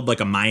you build like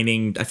a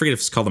mining, I forget if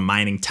it's called a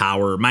mining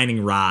tower,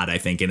 mining rod, I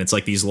think, and it's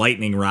like these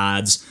lightning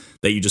rods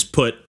that you just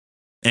put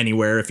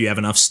anywhere if you have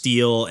enough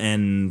steel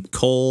and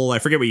coal. I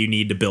forget what you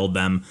need to build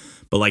them,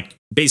 but like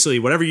basically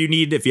whatever you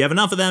need, if you have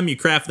enough of them, you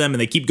craft them, and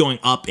they keep going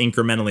up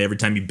incrementally every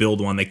time you build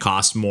one. They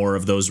cost more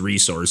of those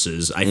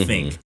resources, I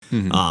think.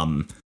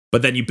 Mm-hmm.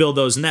 But then you build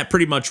those, and that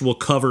pretty much will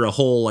cover a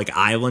whole like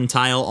island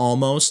tile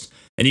almost.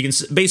 And you can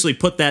basically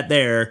put that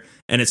there,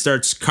 and it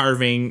starts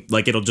carving,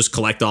 like it'll just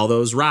collect all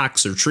those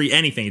rocks or tree,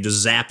 anything. It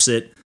just zaps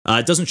it.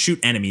 It doesn't shoot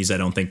enemies, I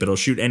don't think, but it'll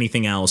shoot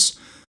anything else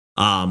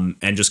and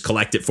just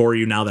collect it for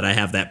you now that I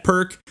have that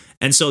perk.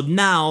 And so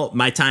now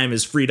my time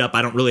is freed up.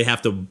 I don't really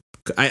have to...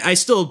 I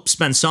still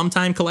spend some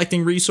time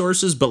collecting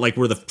resources, but like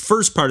where the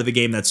first part of the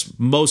game, that's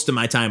most of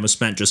my time was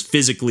spent just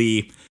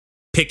physically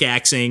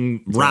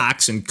pickaxing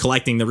rocks and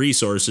collecting the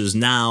resources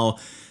now.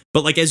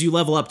 But like as you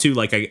level up too,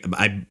 like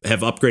I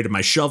have upgraded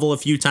my shovel a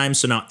few times,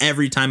 so now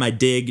every time I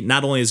dig,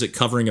 not only is it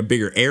covering a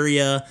bigger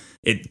area,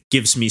 it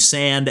gives me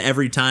sand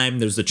every time.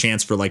 There's the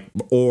chance for like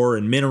ore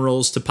and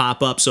minerals to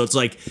pop up, so it's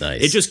like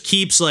It just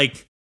keeps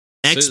like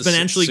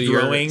exponentially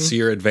growing. So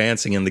you're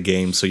advancing in the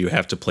game, so you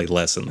have to play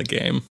less in the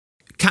game.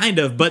 Kind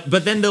of, but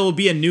then there will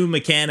be a new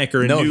mechanic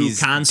or a new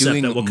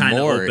concept that will kind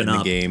of open up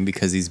the game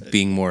because he's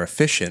being more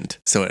efficient.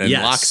 So it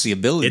unlocks the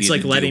ability. It's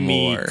like letting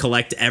me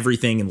collect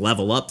everything and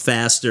level up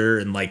faster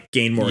and like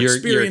gain more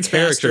experience.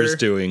 Your character's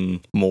doing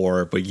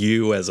more, but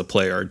you as a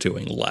player are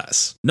doing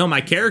less. No,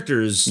 my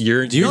character's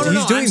he's doing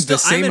the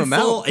same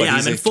amount.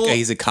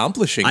 He's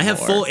accomplishing. I have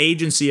full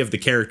agency of the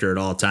character at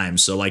all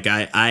times. So like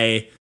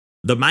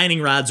the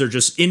mining rods are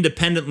just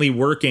independently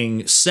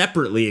working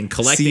separately and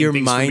collecting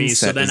things for me,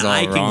 so then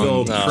I can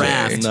go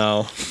craft.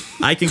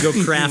 I can go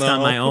craft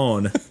on my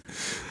own.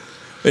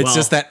 It's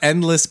just that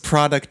endless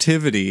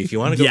productivity. If you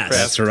want to go craft,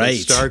 that's right.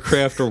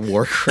 StarCraft or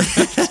Warcraft.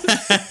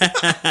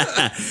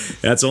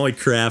 That's only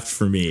craft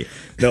for me.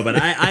 No, but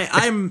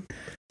I'm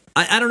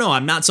I don't know.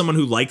 I'm not someone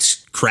who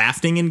likes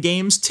crafting in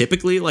games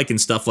typically, like in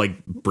stuff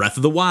like Breath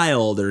of the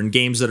Wild or in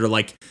games that are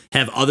like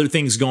have other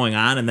things going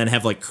on and then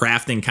have like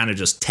crafting kind of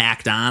just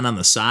tacked on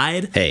the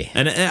side. Hey.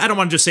 And I don't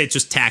want to just say it's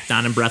just tacked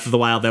on in Breath of the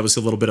Wild. That was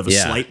a little bit of a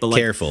slight, but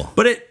like, careful.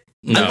 But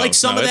I like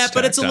some of that,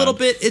 but it's a little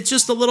bit. It's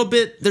just a little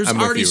bit. There's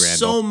already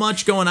so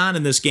much going on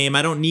in this game.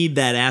 I don't need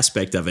that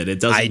aspect of it. It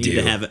doesn't need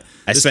to have it.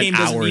 I spent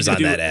hours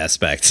on that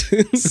aspect.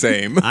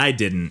 Same. I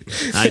didn't.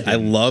 I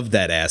love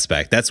that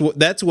aspect. That's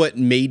what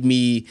made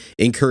me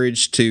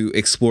encouraged to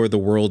explore the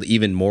world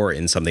even more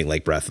in something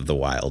like Breath of the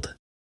Wild.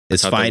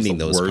 Is finding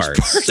those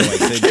parts. So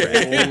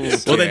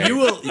well, then you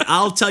will.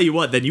 I'll tell you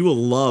what. Then you will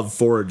love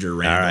Forager,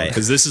 Randall,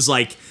 because this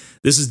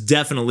is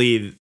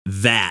definitely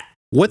that.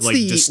 What's like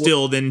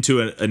distilled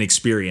into an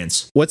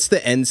experience? What's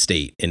the end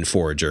state in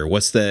Forager?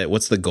 What's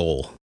the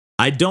goal?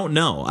 I don't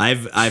know.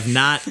 I've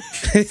not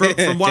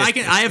from what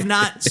I have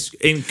not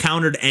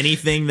encountered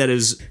anything that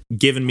has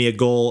given me a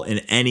goal in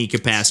any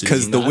capacity.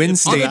 Because the win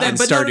state in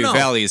Stardew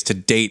Valley is to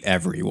date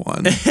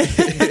everyone.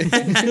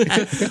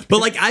 But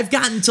like I've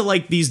gotten to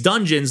like these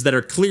dungeons that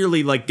are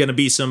clearly like going to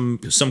be some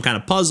kind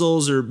of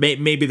puzzles, or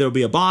maybe there'll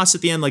be a boss at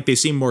the end. Like they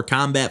seem more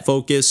combat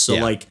focused. So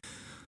like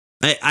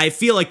I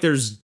feel like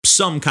there's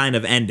some kind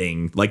of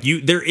ending. Like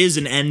there is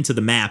an end to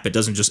the map. It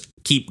doesn't just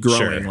keep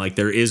growing. Sure. Like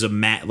there is a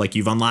map. Like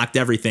you've unlocked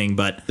everything,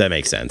 but that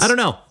makes sense. I don't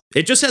know.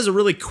 It just has a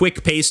really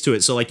quick pace to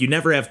it. So like you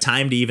never have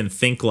time to even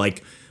think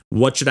like,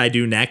 what should I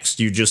do next?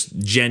 You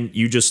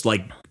just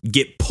like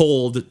get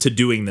pulled to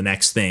doing the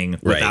next thing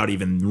without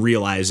even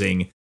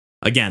realizing.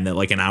 Again, that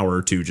like an hour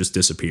or two just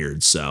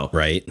disappeared. So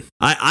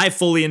I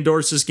fully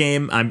endorse this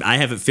game. I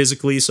have it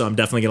physically, so I'm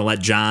definitely going to let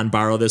John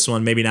borrow this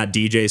one. Maybe not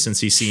DJ, since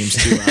he seems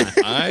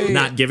to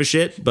not give a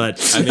shit. But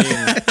I mean,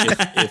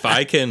 if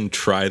I can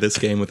try this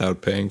game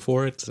without paying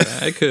for it,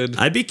 I could.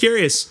 I'd be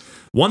curious.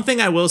 One thing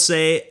I will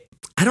say,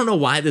 I don't know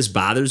why this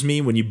bothers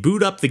me. When you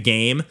boot up the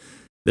game,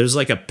 there's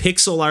like a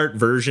pixel art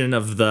version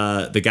of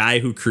the guy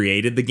who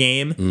created the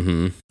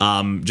game,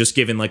 just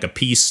given like a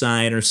peace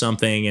sign or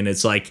something, and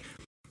it's like.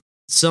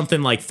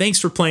 Something like, thanks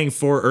for playing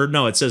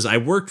it says, I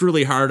worked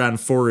really hard on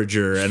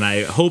Forager and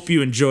I hope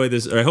you enjoy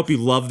this, or I hope you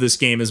love this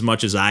game as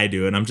much as I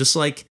do. And I'm just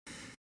like,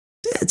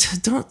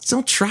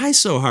 don't try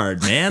so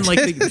hard, man. Like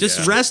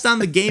just rest on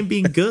the game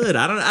being good.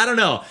 I don't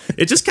know.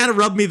 It just kind of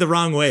rubbed me the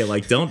wrong way.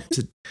 Like you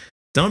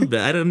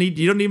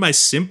don't need my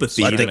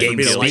sympathy. Let the game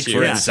speak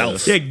for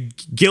itself. Yeah,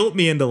 guilt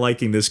me into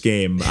liking this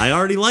game. I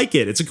already like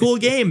it. It's a cool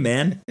game,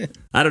 man.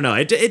 I don't know.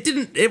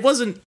 It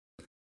wasn't.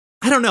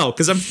 I don't know,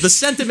 because the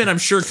sentiment I'm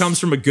sure comes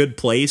from a good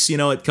place. You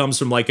know, it comes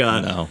from like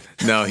a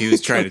no. He was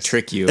trying to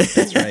trick you.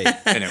 That's right,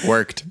 and it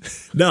worked.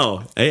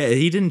 No,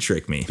 he didn't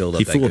trick me. He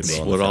fooled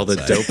me with all the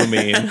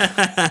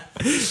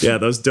dopamine. Yeah,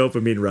 those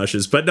dopamine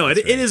rushes. But no, it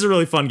is a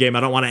really fun game.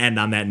 I don't want to end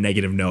on that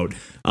negative note.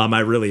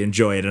 I really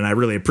enjoy it, and I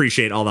really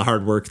appreciate all the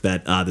hard work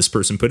that this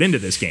person put into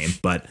this game.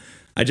 But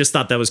I just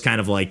thought that was kind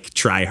of like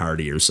try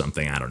hardy or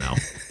something. I don't know,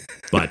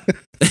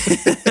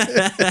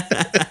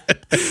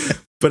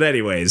 but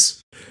anyways.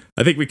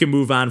 I think we can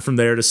move on from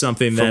there to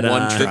something from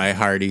one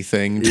try-hardy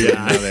thing to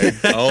another.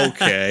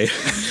 Okay.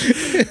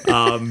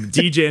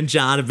 DJ and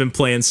John have been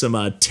playing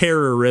some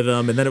Terror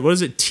Rhythm, and then what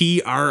is it,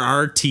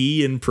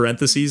 TRRT in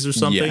parentheses or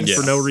something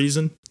for no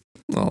reason?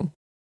 Well,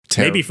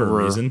 maybe for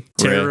a reason.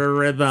 Terror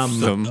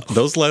Rhythm.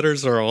 Those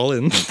letters are all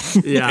in in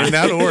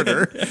that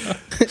order.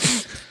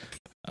 It's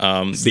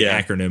the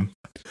acronym.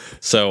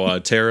 So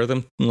Terror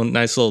Rhythm,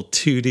 nice little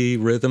 2D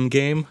rhythm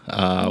game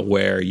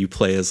where you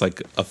play as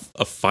like a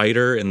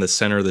fighter in the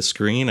center of the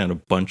screen, and a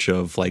bunch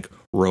of like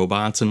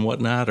robots and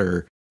whatnot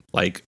are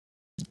like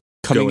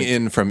coming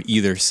in from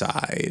either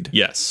side.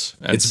 Yes.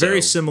 And it's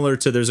very similar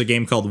to, there's a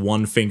game called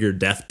One Finger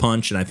Death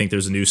Punch, and I think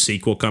there's a new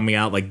sequel coming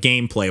out. Like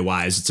gameplay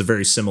wise, it's a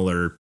very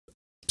similar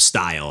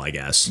style, I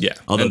guess. Yeah.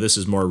 Although this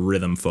is more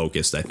rhythm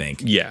focused, I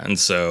think. Yeah, and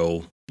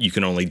so you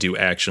can only do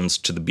actions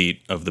to the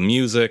beat of the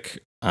music.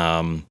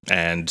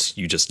 And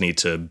you just need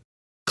to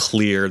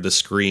clear the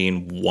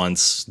screen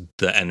once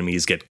the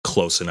enemies get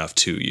close enough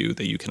to you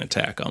that you can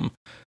attack them.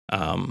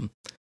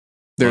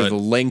 There's the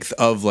length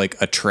of like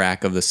a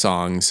track of the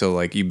song, so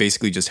like you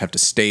basically just have to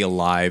stay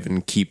alive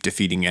and keep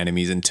defeating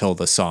enemies until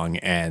the song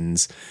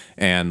ends.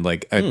 And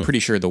like I'm pretty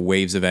sure the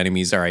waves of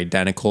enemies are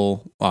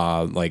identical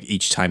like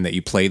each time that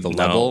you play the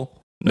level.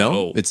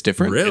 No, it's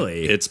different.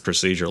 Really? It's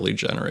procedurally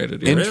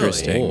generated.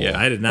 Interesting. Really? Yeah,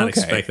 I did not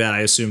expect that. I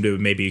assumed it would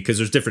maybe, because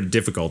there's different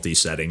difficulty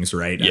settings,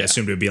 right? Yeah. I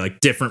assumed it would be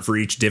like different for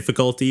each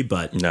difficulty,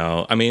 but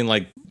no. I mean,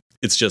 like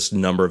it's just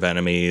number of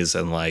enemies,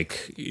 and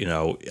like, you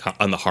know,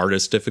 on the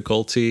hardest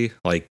difficulty,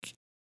 like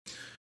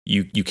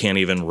you can't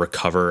even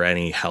recover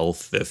any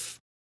health if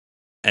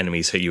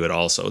enemies hit you at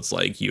all. So it's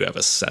like you have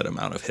a set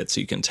amount of hits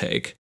you can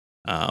take.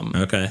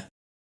 Okay.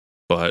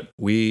 But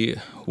we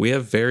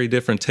have very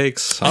different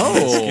takes on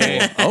this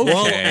game.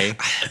 Okay. Well,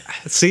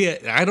 see,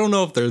 I don't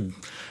know if they're...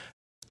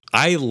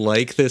 I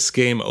like this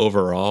game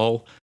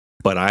overall,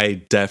 but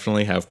I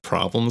definitely have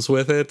problems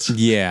with it.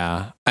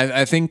 Yeah.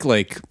 I think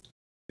like...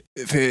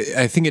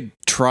 I think it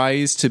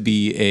tries to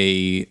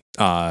be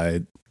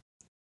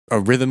a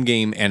rhythm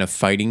game and a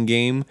fighting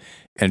game.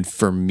 And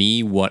for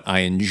me, what I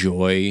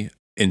enjoy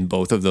in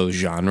both of those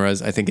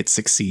genres, I think it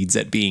succeeds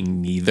at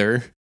being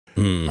neither.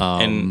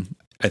 And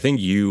I think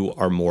you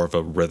are more of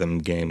a rhythm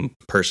game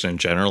person in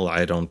general.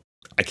 I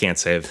can't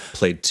say I've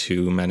played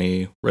too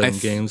many rhythm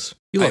games.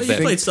 You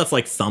played stuff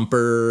like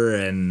Thumper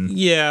and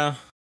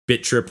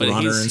Bit Trip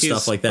Runner and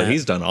stuff like that. But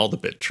he's done all the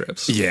Bit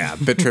Trips. Yeah,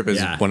 Bit Trip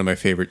is one of my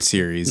favorite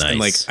series. Nice. And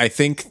like I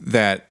think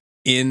that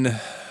in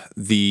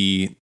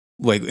the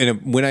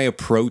when I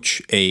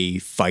approach a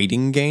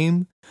fighting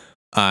game,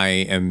 I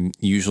am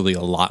usually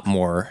a lot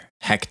more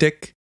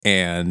hectic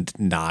and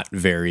not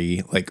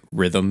very like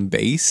rhythm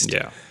based.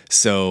 Yeah.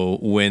 So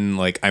when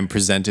like I'm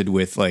presented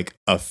with like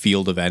a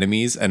field of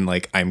enemies and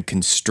like I'm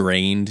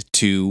constrained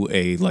to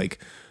a like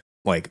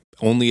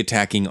only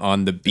attacking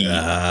on the beat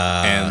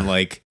and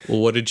like.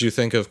 Well, what did you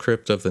think of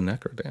Crypt of the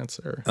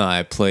Necrodancer?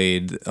 I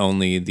played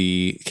only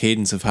the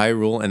Cadence of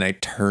Hyrule and I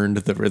turned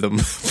the rhythm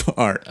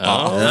part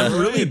off. I'm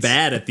really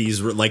bad at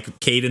these, like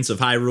Cadence of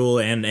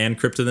Hyrule and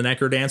Crypt of the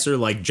Necrodancer.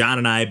 Like John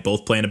and I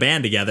both play in a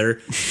band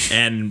together,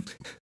 and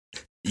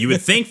you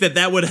would think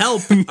that would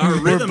help our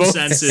rhythm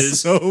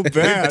senses. So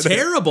bad. We're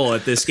terrible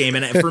at this game.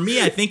 And for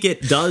me, I think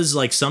it does,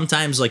 like,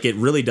 sometimes, like, it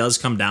really does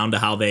come down to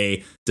how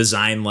they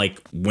design, like,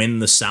 when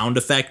the sound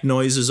effect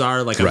noises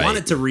are. Like, I want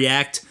it to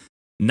react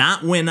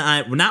not when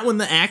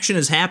the action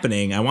is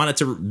happening. I want it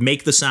to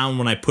make the sound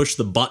when I push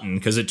the button,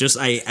 because it just,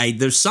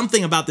 there's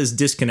something about this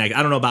disconnect.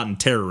 I don't know about in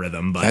Terror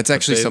Rhythm, but that's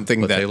actually something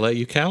that they let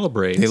you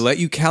calibrate. They let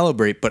you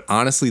calibrate, but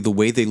honestly, the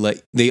way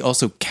they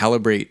also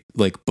calibrate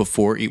like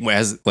before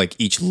as like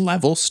each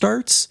level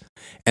starts,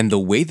 and the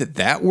way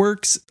that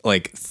works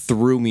like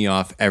threw me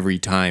off every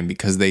time,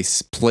 because they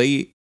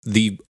play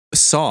the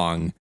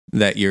song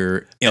that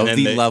you're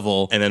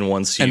level, and then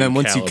once you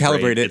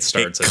calibrate it,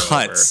 starts it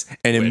cuts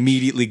and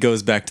immediately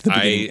goes back to the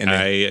beginning.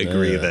 I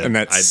agree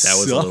that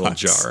was a little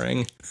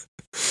jarring.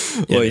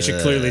 Well, you should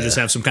clearly just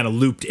have some kind of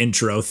looped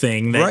intro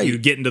thing that you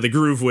get into the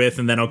groove with,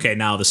 and then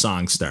now the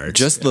song starts.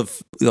 Just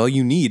all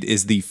you need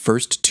is the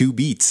first 2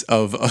 beats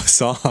of a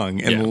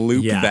song and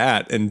loop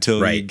that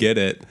until you get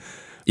it.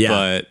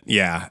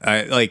 Yeah,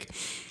 but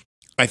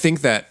I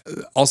think that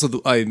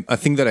also a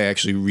thing that I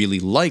actually really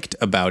liked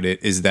about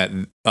it is that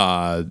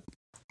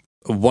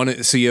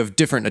so you have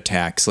different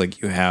attacks.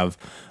 Like you have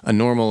a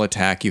normal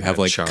attack, you have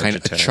like kind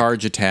of a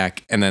charge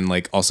attack, and then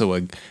like also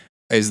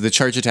is the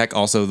charge attack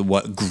also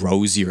what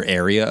grows your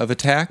area of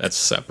attack? That's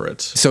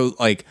separate. So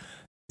like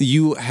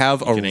you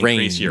have a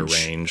range. Your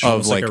range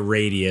of like a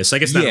radius. I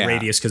guess not a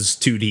radius because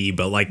it's 2D,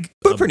 but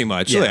pretty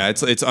much. Yeah,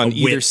 it's on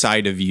either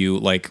side of you.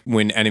 Like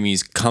when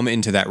enemies come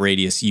into that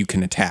radius, you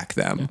can attack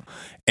them. Yeah.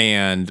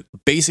 And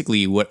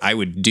basically, what I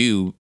would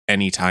do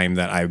anytime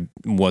that I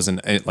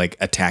wasn't like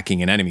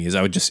attacking an enemy is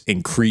I would just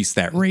increase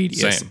that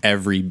radius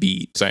every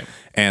beat. Same.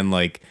 And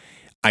like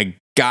I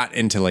got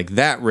into like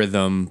that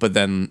rhythm, but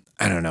then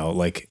I don't know,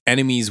 like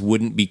enemies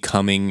wouldn't be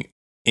coming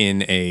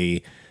in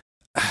a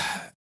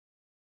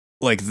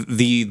like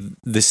the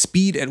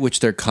speed at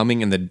which they're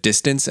coming and the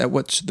distance at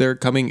which they're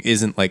coming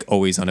isn't like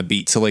always on a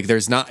beat. So like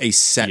there's not a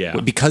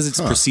set because it's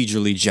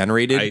procedurally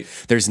generated.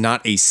 There's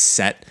not a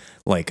set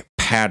like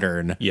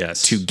pattern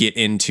to get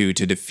into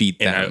to defeat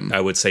them.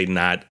 I would say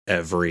not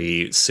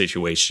every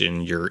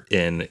situation you're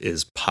in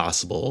is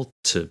possible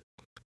to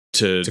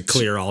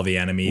clear all the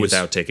enemies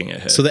without taking a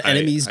hit. So the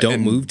enemies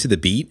don't move to the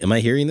beat. Am I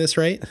hearing this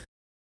right?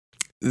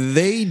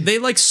 They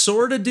like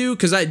sort of do,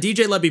 because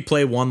DJ let me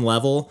play one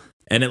level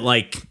and it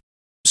like.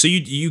 So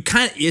you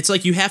kind of, it's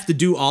like you have to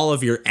do all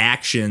of your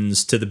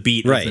actions to the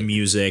beat of the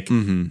music,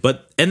 and the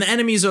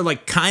enemies are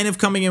like kind of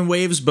coming in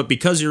waves, but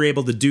because you're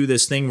able to do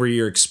this thing where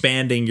you're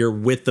expanding your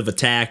width of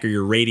attack or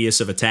your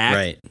radius of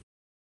attack,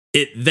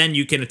 then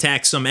you can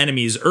attack some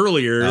enemies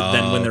earlier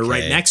than when they're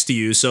right next to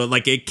you. So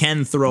like it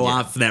can throw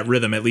off that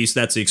rhythm. At least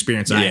that's the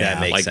experience I had.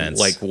 That makes sense.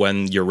 Like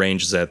when your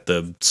range is at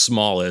the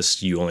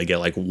smallest, you only get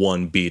like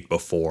 1 beat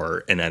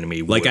before an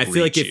enemy would I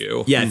feel reach like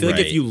you. I feel like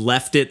if you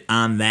left it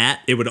on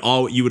that, you would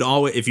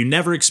always if you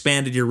never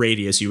expanded your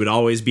radius, you would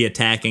always be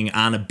attacking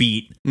on a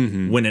beat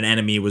when an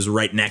enemy was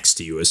right next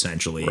to you,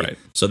 essentially. Right.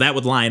 So that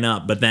would line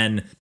up, but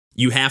then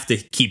you have to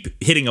keep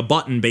hitting a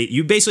button.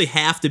 You basically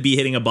have to be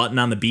hitting a button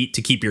on the beat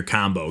to keep your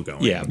combo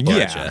going. Yeah,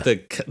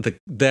 but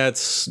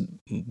that's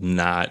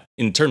not,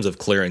 in terms of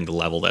clearing the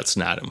level, that's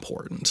not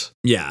important.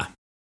 Yeah.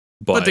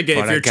 But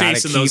again, if you're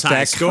chasing those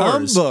high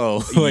scores,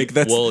 like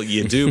that's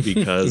you do,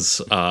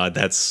 because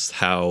that's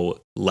how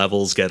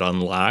levels get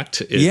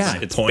unlocked.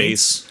 It's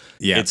points.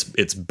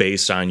 It's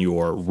based on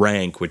your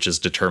rank, which is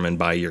determined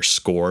by your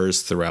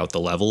scores throughout the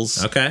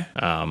levels. Okay.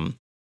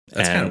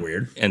 That's kind of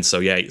weird. And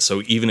so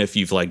even if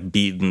you've like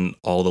beaten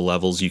all the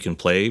levels you can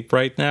play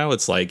right now,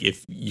 it's like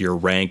if your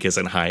rank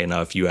isn't high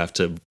enough, you have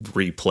to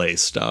replay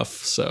stuff.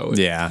 So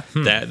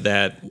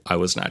that I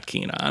was not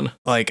keen on.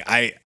 Like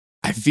I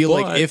feel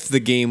like if the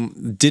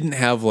game didn't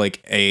have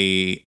like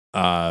a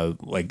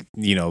like,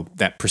 you know,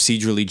 that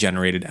procedurally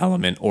generated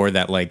element or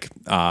that like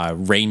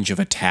range of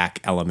attack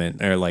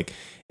element, or like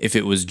if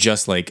it was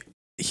just like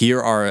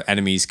here are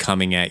enemies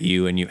coming at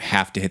you and you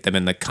have to hit them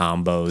in the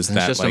combos.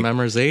 It's just a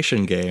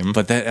memorization game.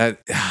 But that,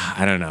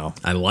 I don't know.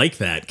 I like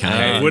that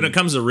kind of. When it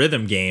comes to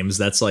rhythm games,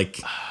 that's like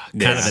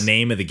kind of the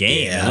name of the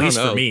game, at least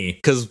for me.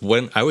 Because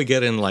when I would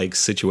get in like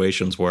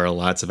situations where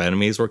lots of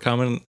enemies were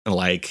coming,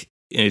 like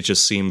it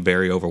just seemed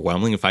very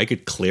overwhelming. If I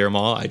could clear them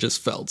all, I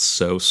just felt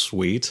so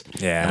sweet.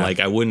 Yeah. And like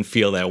I wouldn't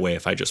feel that way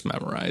if I just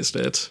memorized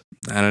it.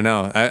 I don't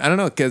know. I don't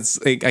know, because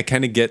I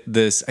kind of get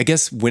this. I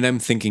guess when I'm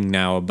thinking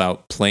now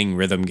about playing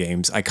rhythm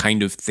games, I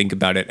kind of think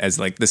about it as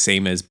like the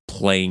same as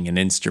playing an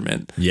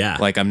instrument. Yeah.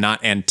 Like I'm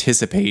not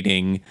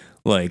anticipating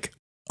like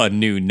a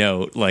new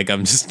note. Like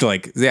I'm just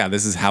like, yeah,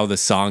 this is how the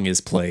song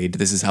is played.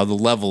 This is how the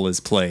level is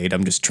played.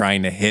 I'm just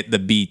trying to hit the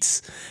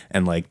beats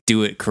and like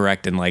do it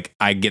correct. And like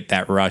I get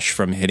that rush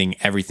from hitting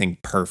everything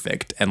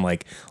perfect and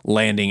like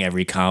landing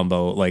every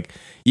combo. Like,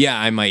 yeah,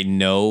 I might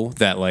know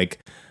that like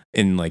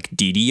in like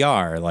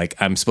DDR, like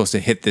I'm supposed to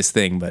hit this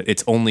thing, but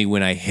it's only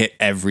when I hit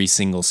every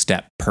single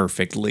step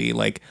perfectly,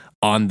 like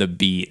on the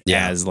beat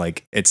as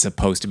like it's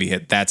supposed to be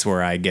hit. That's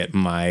where I get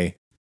my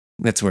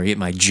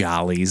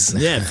jollies.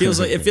 Yeah, it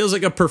feels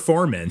like a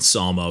performance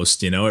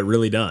almost, you know, it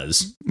really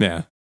does.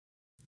 Yeah.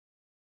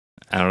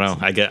 I don't know.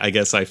 I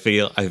guess I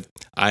feel like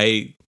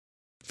I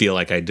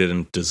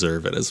didn't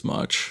deserve it as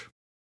much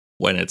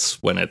when it's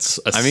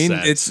a I mean,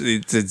 set.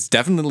 it's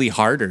definitely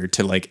harder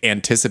to like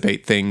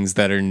anticipate things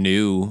that are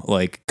new,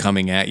 like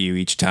coming at you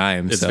each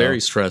time. It's very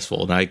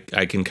stressful, and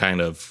I can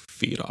kind of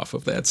feed off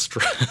of that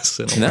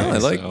stress.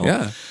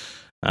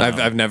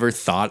 I've never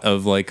thought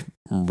of like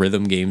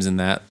rhythm games in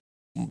that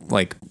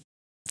like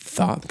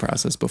thought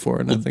process before,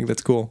 and I think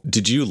that's cool.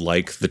 Did you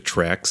like the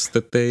tracks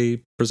that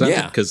they presented?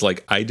 Yeah, because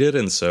like I did,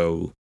 and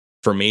so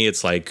for me,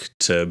 it's like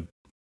to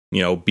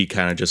be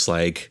kind of just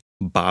like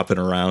bopping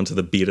around to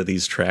the beat of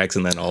these tracks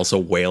and then also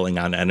wailing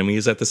on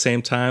enemies at the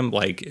same time.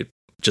 Like it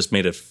just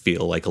made it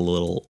feel like a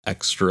little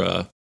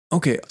extra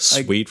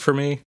sweet for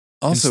me.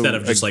 Also, instead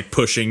of just like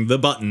pushing the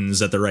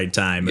buttons at the right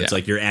time, it's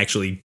like you're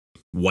actually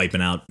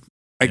wiping out.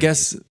 I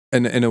guess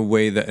in a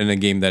way that in a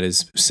game that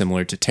is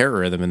similar to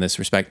Terrorism in this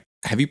respect.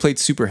 Have you played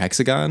Super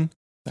Hexagon?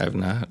 I have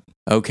not.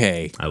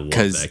 Okay, I love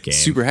that game.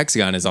 Super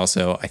Hexagon is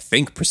also, I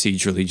think,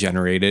 procedurally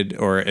generated,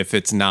 or if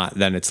it's not,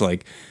 then it's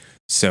like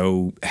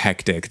so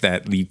hectic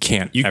that you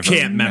can't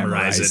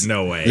memorize it.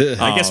 No way.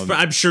 I guess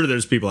I'm sure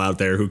there's people out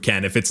there who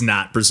can if it's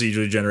not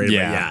procedurally generated.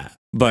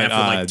 But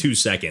after like 2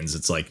 seconds,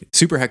 it's like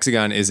Super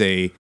Hexagon is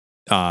a.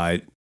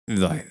 I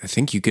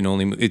think you can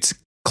only. It's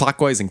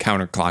clockwise and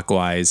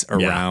counterclockwise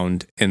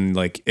around, and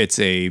like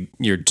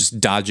you're just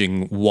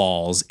dodging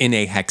walls in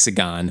a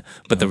hexagon,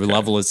 but the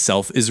level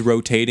itself is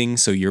rotating,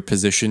 so your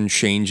position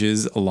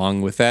changes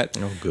along with that.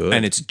 Oh, good.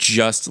 And it's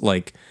just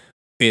like.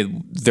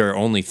 There are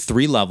only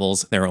 3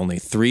 levels. There are only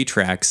 3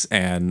 tracks,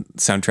 and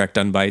soundtrack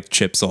done by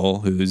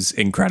Chipsol, who's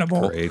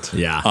incredible. Great.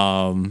 Yeah.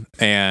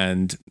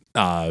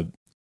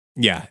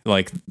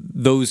 Like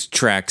those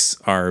tracks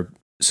are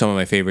some of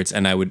my favorites,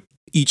 and I would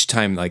each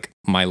time like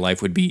my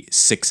life would be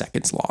 6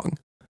 seconds long,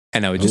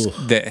 and I would just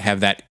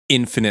have that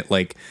infinite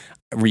like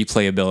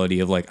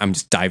replayability of like I'm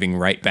just diving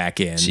right back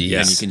in, and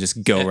you can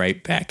just go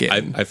right back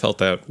in. I felt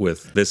that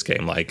with this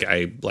game. Like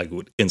I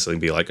would instantly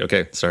be like,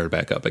 okay, start it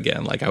back up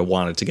again. Like I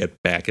wanted to get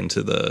back into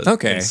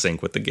in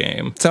sync with the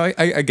game. So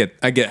I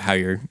get how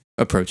you're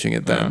approaching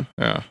it then.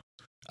 Yeah.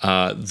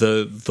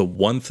 The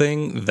one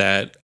thing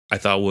that I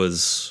thought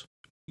was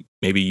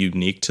maybe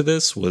unique to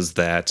this was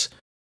that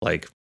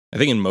like I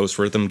think in most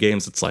rhythm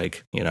games it's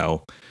like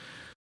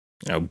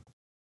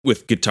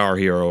with Guitar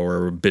Hero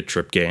or a Bit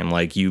Trip game,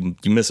 like you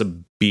miss a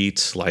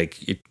beat,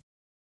 like it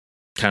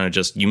kind of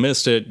just you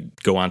missed it,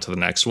 go on to the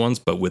next ones.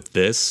 But with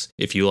this,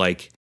 if you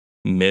like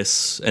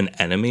miss an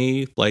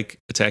enemy like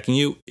attacking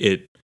you,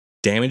 it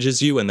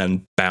damages you and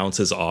then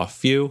bounces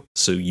off you,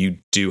 so you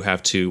do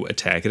have to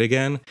attack it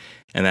again.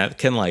 And that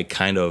can like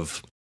kind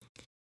of,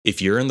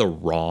 if you're in the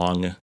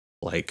wrong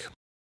like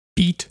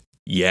beat,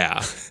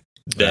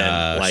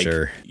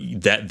 then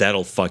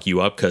that'll fuck you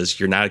up because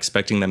you're not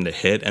expecting them to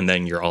hit, and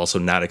then you're also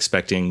not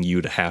expecting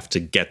you to have to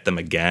get them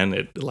again.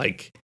 It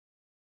like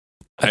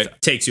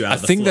takes you out. I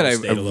think that I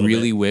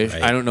really wish.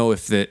 Right? I don't know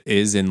if that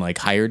is in like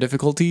higher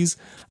difficulties.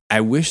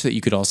 I wish that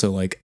you could also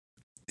like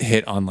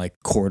hit on like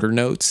quarter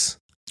notes.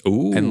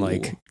 Ooh. And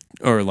like.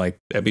 Or like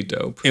that'd be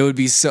dope. It would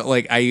be so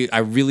like I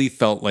really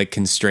felt like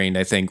constrained.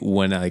 I think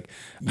when I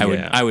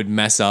would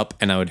mess up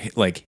and I would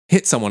like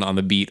hit someone on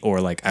the beat, or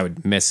like I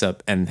would mess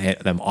up and hit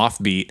them off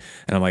beat,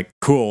 and I'm like,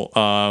 cool.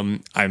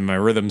 My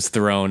rhythm's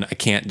thrown. I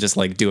can't just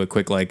like do a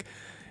quick like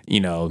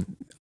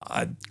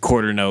a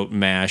quarter note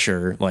mash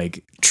or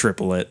like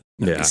triplet.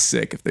 That'd be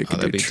sick if they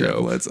could do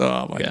triplets. Dope.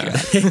 Oh my god.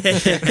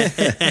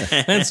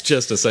 That's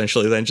just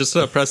essentially then just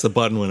press the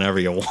button whenever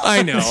you want.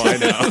 I know.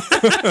 At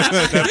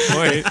that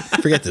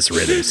point, forget this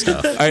rhythm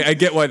stuff. I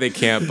get why they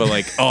can't, but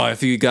like,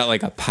 if you got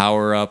like a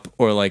power up,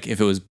 or like if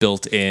it was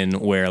built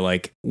in where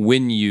like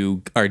when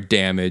you are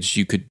damaged,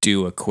 you could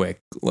do a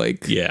quick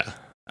like. Yeah.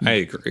 I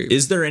agree.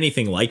 Is there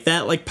anything like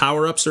that, like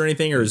power-ups or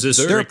anything, or is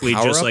this strictly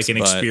just like an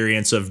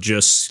experience of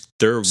just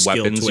there are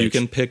weapons you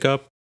can pick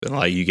up And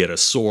like you get a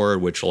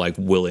sword, which like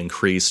will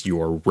increase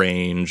your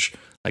range.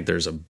 Like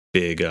there's a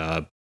big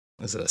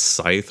is it a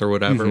scythe or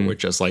whatever, which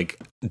just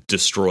like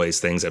destroys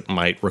things that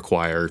might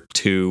require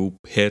 2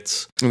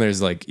 hits. And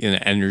there's like an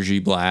energy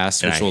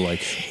blast, which will like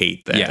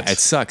hate that. Yeah, it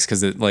sucks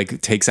because it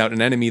like takes out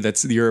an enemy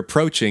that's you're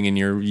approaching, and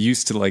you're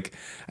used to like,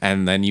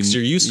 and then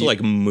you're used to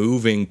like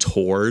moving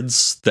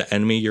towards the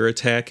enemy you're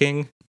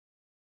attacking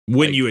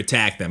when you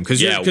attack them,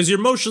 because you're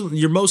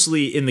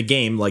mostly in the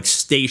game like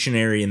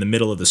stationary in the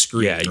middle of the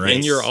screen, right?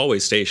 And you're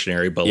always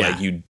stationary, but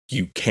like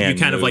you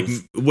kind of like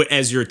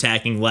as you're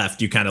attacking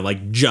left, you kind of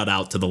like jut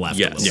out to the left.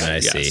 Yes, a little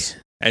bit. I see.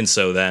 And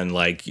so then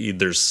like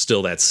there's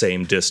still that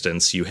same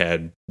distance you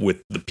had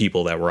with the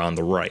people that were on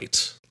the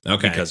right.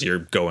 Okay, because you're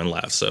going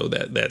left, so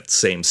that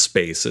same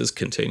space is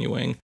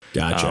continuing.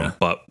 Gotcha.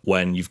 But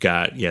when you've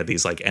got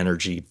these like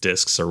energy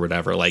discs or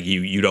whatever, like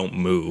you don't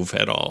move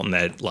at all, and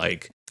that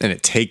like. And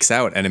it takes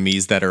out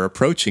enemies that are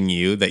approaching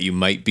you that you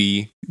might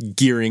be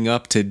gearing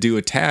up to do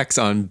attacks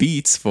on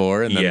beats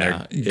for, and then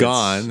they're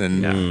gone.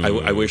 And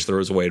I wish there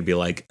was a way to be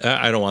like,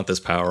 I don't want this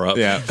power up.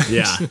 Yeah,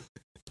 yeah.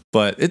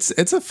 But it's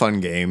a fun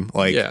game.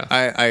 Like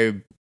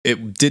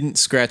it didn't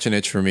scratch an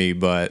itch for me,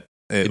 but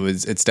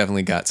it's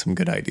definitely got some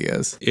good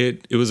ideas.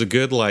 It was a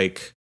good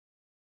like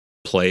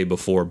play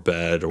before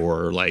bed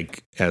or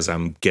like as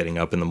I'm getting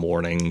up in the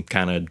morning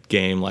kind of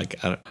game. Like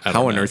I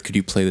how on earth could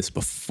you play this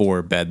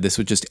before bed? This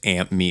would just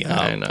amp me up.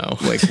 I know.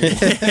 Like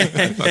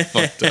I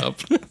fucked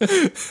up.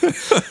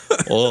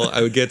 Well,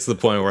 I would get to the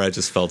point where I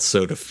just felt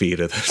so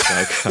defeated.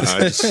 It's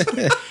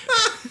like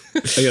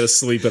I gotta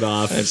sleep it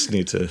off. I just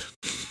need to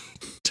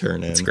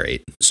turn in. That's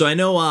great. So I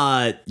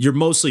know you're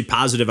mostly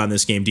positive on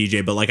this game,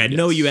 DJ, but like I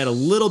know you had a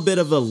little bit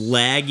of a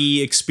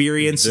laggy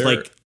experience,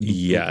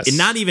 yes, and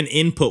not even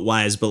input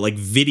wise, but like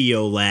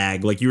video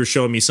lag. Like you were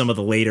showing me some of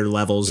the later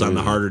levels on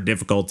the harder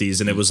difficulties,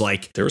 and it was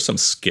like there was some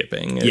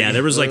skipping. Yeah,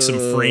 there was like some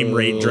frame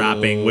rate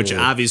dropping, which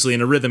obviously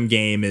in a rhythm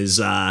game is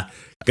going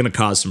to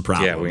cause some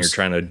problems. Yeah, when you're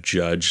trying to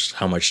judge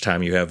how much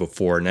time you have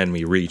before an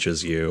enemy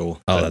reaches you.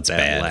 That's that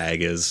bad.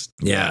 Lag is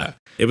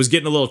it was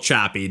getting a little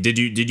choppy. Did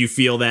you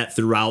feel that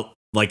throughout?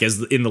 Like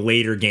as in the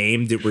later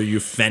game, were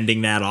you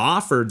fending that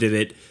off, or did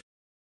it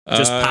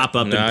just pop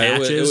up in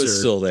patches? It was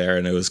still there,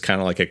 and it was kind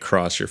of like a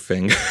cross your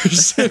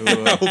fingers. I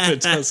hope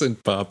it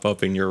doesn't pop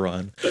up in your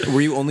run.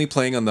 Were you only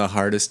playing on the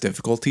hardest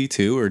difficulty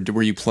too, or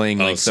were you playing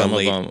like some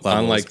late levels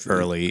on like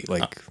early,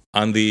 like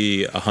on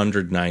the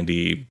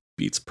 190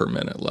 beats per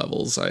minute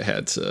levels? I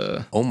had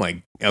to. Oh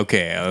my.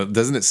 Okay,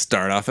 doesn't it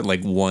start off at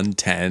like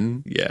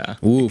 110? Yeah.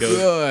 Ooh.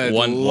 Good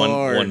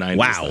 190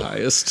 wow. is the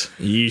highest.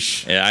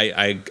 Yeesh. Yeah,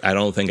 I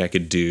don't think I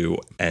could do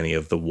any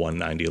of the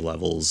 190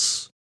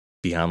 levels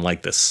beyond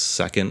like the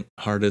second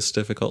hardest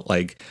difficult.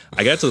 Like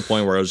I got to the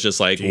point where I was just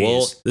like,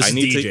 well, this I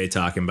need is DJ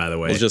talking, by the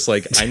way. I was just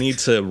like, I need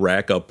to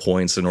rack up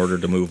points in order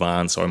to move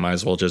on, so I might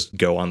as well just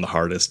go on the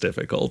hardest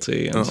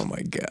difficulty. And oh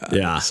my god.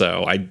 Yeah.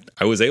 So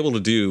I was able to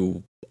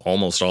do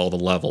almost all the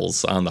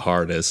levels on the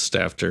hardest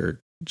after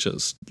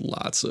just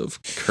lots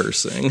of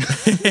cursing.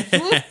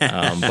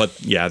 But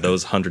yeah,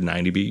 those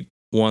 190 beat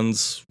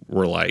ones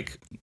were like,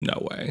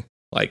 no way.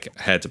 Like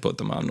I had to put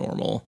them on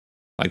normal.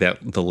 Like that,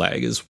 the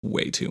lag is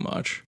way too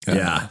much.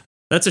 Yeah,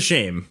 that's a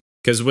shame.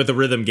 Because with a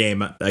rhythm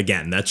game,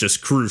 again, that's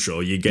just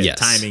crucial. You get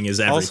timing is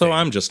everything. Also,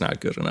 I'm just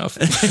not good enough.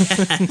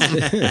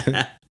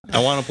 I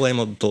want to blame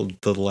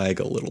the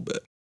lag a little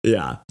bit.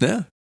 Yeah.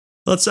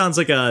 Well, it sounds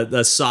like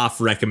a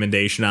soft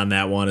recommendation on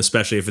that one,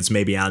 especially if it's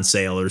maybe on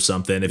sale or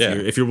something.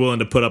 If you're willing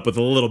to put up with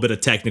a little bit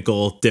of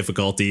technical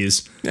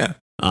difficulties,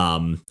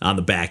 on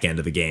the back end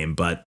of the game.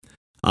 But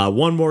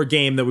one more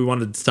game that we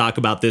wanted to talk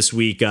about this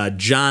week.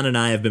 John and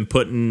I have been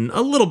putting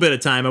a little bit of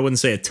time. I wouldn't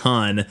say a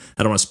ton.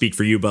 I don't want to speak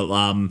for you, but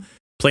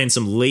playing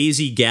some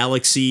Lazy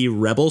Galaxy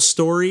Rebel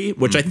Story,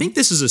 which I think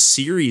this is a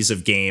series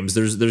of games.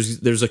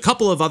 There's a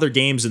couple of other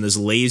games in this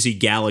Lazy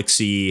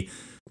Galaxy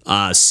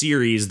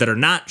series that are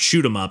not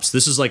shoot 'em ups.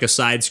 This is like a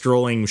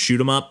side-scrolling shoot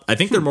 'em up. I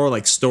think they're more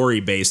like story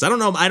based. I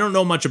don't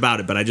know much about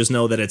it, but I just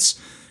know that it's,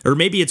 or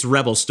maybe it's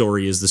Rebel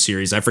Story is the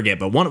series. I forget,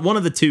 but one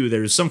of the two.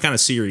 There's some kind of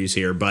series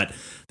here, but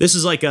this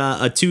is like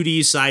a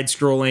 2D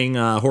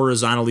side-scrolling,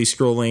 horizontally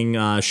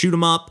scrolling shoot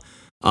 'em up.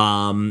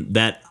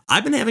 That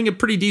I've been having a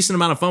pretty decent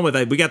amount of fun with.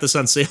 We got this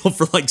on sale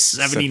for like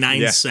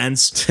 79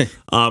 cents,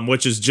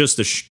 which is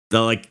just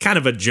like kind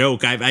of a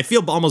joke. I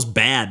feel almost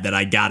bad that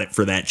I got it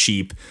for that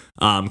cheap,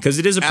 because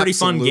it is a pretty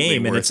fun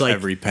game, and it's like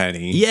every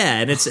penny.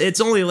 Yeah, and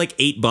it's only like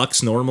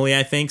 $8 normally,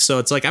 I think. So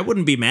it's like I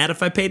wouldn't be mad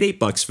if I paid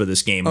 $8 for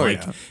this game.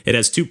 It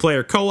has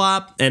 2-player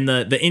co-op, and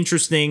the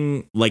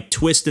interesting like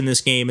twist in this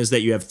game is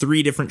that you have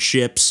 3 different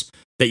ships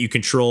that you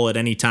control at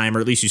any time, or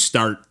at least you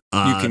start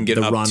you can get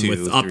the up run to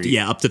with 3.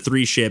 up to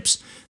 3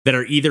 ships that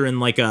are either in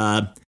like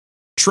a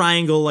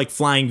triangle, like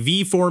flying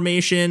V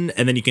formation,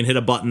 and then you can hit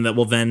a button that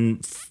will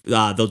then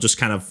they'll just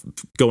kind of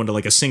go into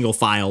like a single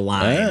file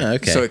line.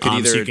 Okay. So it could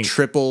either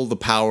triple the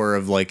power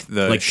of like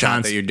the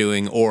shot that you're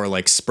doing, or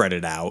like spread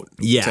it out.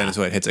 Yeah.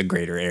 So it hits a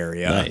greater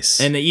area.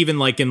 Nice. And even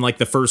like in like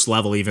the first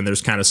level, even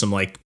there's kind of some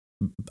like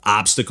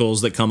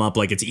obstacles that come up.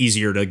 Like it's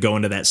easier to go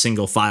into that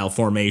single file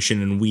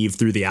formation and weave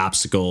through the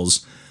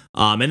obstacles.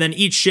 And then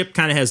each ship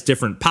kind of has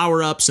different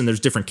power-ups, and there's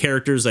different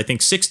characters. I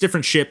think 6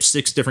 different ships,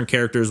 6 different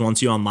characters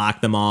once you unlock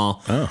them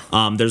all.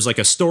 There's like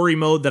a story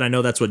mode that I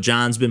know that's what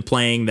John's been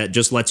playing that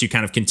just lets you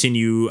kind of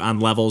continue on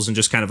levels and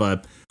just kind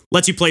of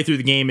lets you play through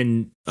the game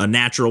in a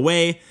natural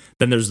way.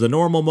 Then there's the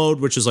normal mode,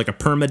 which is like a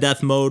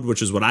permadeath mode,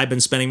 which is what I've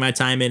been spending my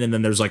time in. And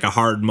then there's like a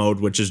hard mode,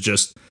 which is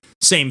just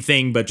same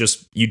thing, but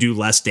just you do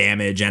less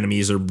damage,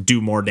 enemies or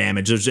do more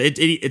damage.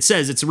 It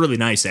says, it's really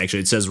nice,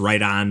 actually. It says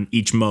right on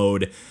each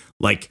mode,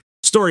 like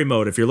story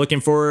mode, if you're looking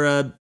for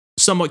a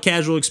somewhat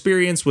casual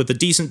experience with a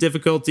decent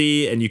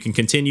difficulty and you can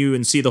continue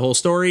and see the whole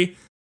story,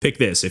 pick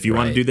this. If you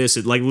want to do this,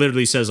 it like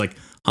literally says like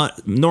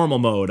normal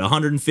mode,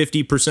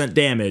 150%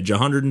 damage,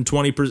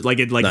 120%, like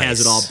it like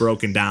has it all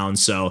broken down,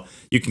 so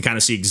you can kind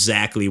of see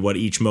exactly what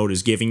each mode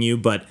is giving you.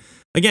 But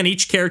again,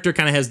 each character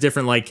kind of has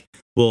different, like,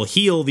 will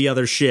heal the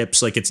other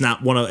ships. Like it's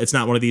not one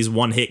of these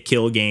one-hit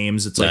kill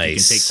games. It's like you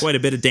can take quite a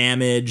bit of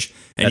damage,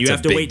 and you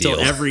have to wait till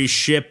every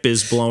ship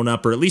is blown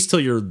up, or at least till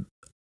your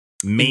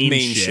main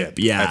ship.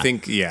 Yeah,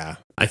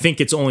 I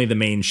think it's only the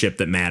main ship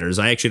that matters.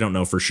 I actually don't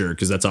know for sure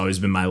because that's always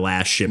been my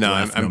last ship. No,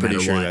 I'm pretty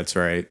sure that's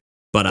right.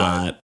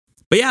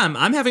 But yeah,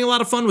 I'm having a lot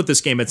of fun with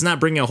this game. It's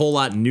not bringing a whole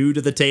lot new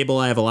to the table.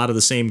 I have a lot of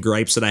the same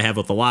gripes that I have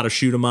with a lot of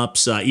shoot 'em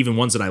ups, even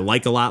ones that I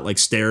like a lot, like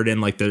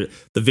Steriden, like the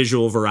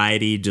visual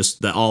variety,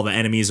 just that all the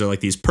enemies are like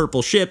these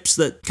purple ships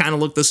that kind of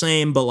look the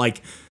same, but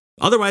like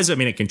otherwise, I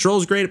mean, it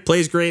controls great, it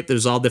plays great.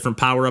 There's all different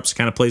power-ups. It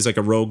kind of plays like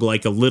a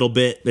roguelike a little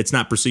bit. It's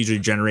not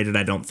procedurally generated,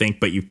 I don't think,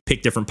 but you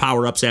pick different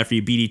power-ups after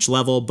you beat each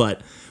level.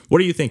 But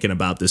what are you thinking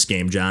about this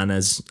game, John,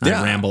 as I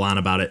ramble on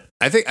about it?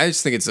 I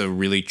just think it's a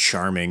really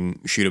charming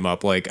shoot 'em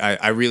up. Like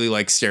I really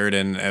like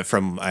Steriden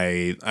from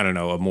a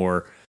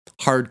more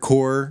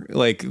hardcore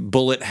like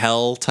bullet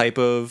hell type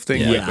of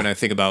thing. Like when I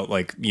think about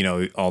like, you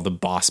know, all the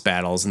boss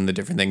battles and the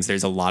different things,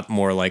 there's a lot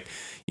more like,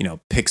 you know,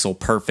 pixel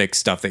perfect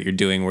stuff that you're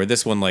doing, where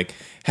this one like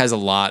has a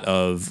lot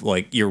of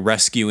like you're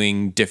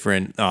rescuing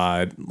different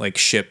like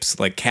ships,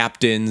 like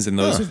captains, and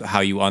those are how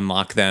you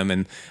unlock them.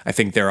 And I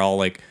think they're all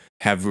like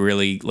have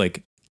really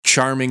like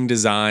charming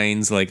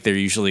designs. Like they're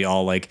usually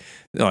all like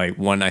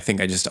one I think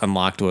I just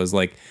unlocked was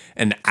like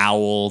an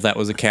owl that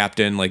was a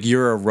captain. Like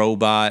you're a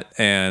robot,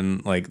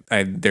 and like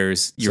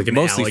you're like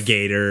mostly an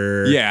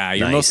alligator. Yeah,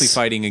 you're mostly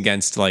fighting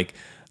against like,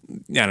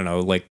 I don't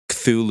know, like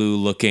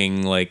Cthulhu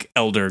looking like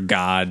elder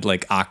god,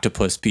 like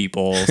octopus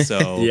people.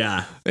 So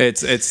yeah, it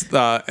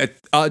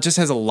just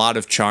has a lot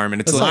of charm,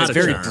 and it's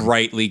very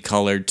brightly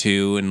colored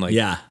too, and like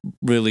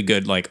really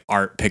good like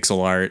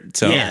pixel art.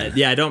 So I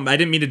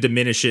didn't mean to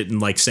diminish it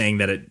and like saying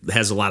that it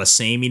has a lot of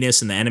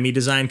sameness in the enemy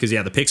design, because the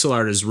pixel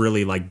art is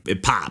really like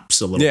it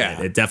pops a little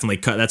bit. It definitely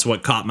that's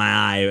what caught my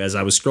eye as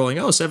I was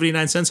scrolling.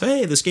 79 cents.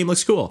 Hey, this game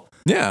looks cool.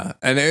 Yeah,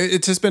 and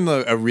it's just been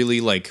a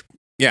really like.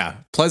 Yeah,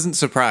 pleasant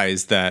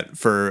surprise that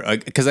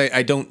because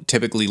I don't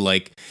typically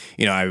like,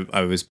 you know,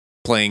 I was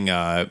playing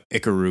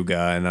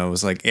Ikaruga, and I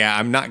was like,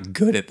 I'm not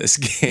good at this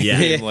game.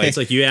 Yeah, like, it's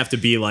like you have to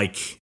be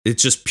like,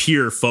 it's just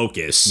pure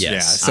focus.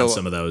 So on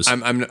some of those.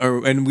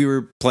 And we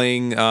were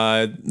playing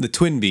the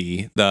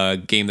Twinbee,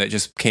 the game that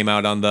just came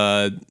out on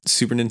the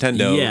Super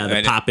Nintendo. Yeah,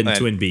 the Poppin'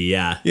 Twinbee.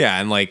 Yeah,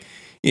 and like,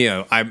 you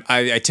know,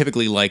 I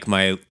typically like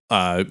my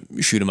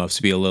shoot 'em ups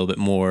to be a little bit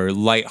more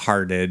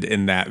lighthearted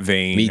in that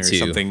vein. Me too. Or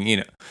something, you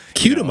know.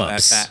 Cute 'em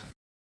ups.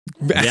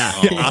 Yeah,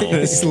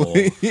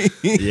 honestly.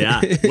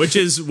 Yeah, which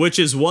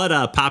is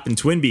what Poppin'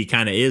 Twinbee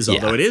kind of is.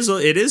 Although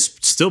it is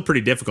still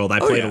pretty difficult. I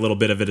played a little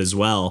bit of it as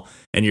well,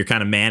 and you're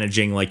kind of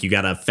managing, like, you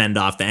got to fend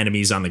off the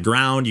enemies on the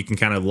ground. You can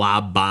kind of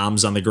lob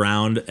bombs on the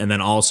ground, and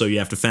then also you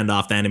have to fend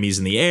off the enemies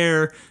in the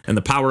air. And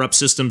the power up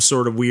system's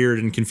sort of weird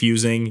and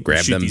confusing.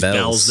 Grab shoot them these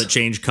bells that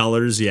change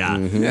colors. Yeah,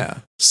 yeah.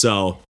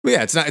 So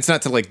it's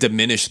not to like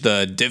diminish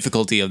the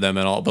difficulty of them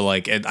at all, but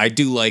like I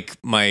do like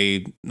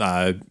my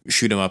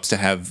shoot 'em ups to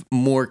have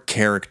more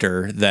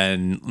character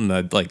than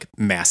like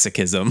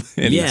masochism.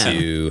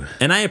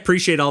 And I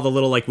appreciate all the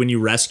little, like, when you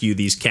rescue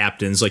these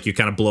captains, like you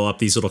kind of blow up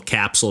these little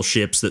capsule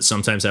ships that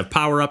sometimes have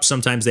power ups,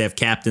 sometimes they have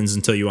captains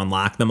until you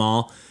unlock them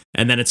all.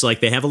 And then it's like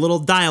they have a little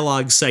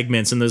dialogue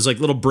segments, and there's like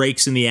little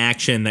breaks in the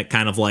action that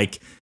kind of like,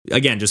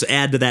 again, just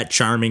add to that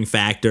charming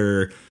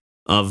factor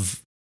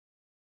of,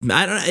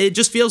 I don't know, it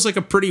just feels like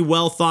a pretty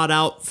well thought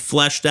out,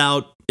 fleshed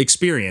out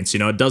experience. You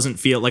know, it doesn't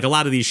feel like a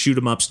lot of these shoot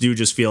 'em ups do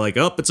just feel like,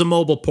 it's a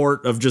mobile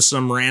port of just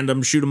some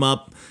random shoot 'em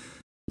up.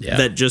 Yeah.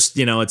 That just,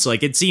 you know, it's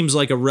like, it seems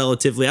like a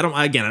relatively, I don't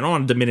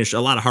want to diminish, a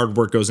lot of hard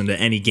work goes into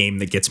any game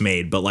that gets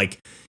made, but like,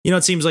 you know,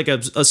 it seems like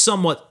a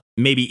somewhat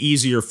maybe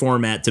easier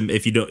format to,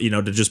 if you don't, you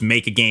know, to just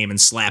make a game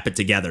and slap it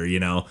together, you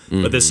know.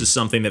 But this is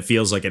something that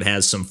feels like it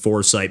has some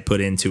foresight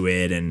put into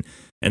it and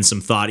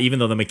some thought. Even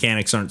though the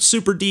mechanics aren't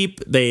super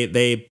deep,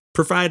 they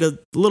provide a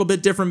little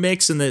bit different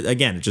mix, and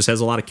again, it just has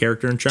a lot of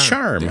character and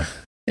charm.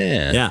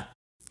 Yeah,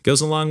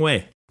 goes a long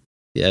way.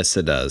 Yes,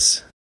 it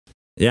does.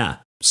 Yeah,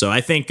 so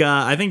I think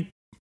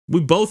we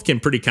both can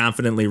pretty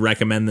confidently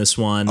recommend this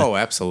one. Oh,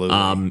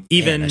 absolutely.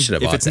 Even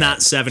if it's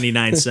not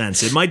 79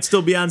 cents, it might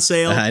still be on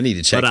sale. I need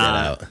to check that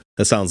out.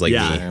 That sounds like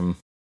me.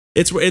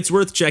 It's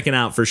worth checking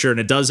out for sure. And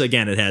it does,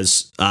 again, it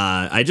has,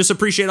 I just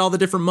appreciate all the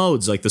different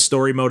modes, like the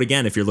story mode,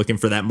 again, if you're looking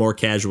for that more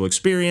casual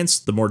experience,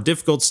 the more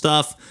difficult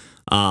stuff.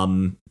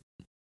 And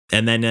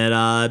then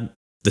the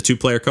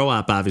 2-player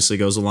co-op obviously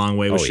goes a long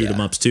way with shoot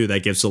 'em ups too.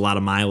 That gives a lot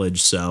of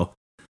mileage. So,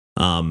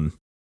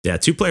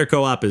 2-player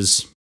co-op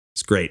is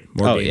great.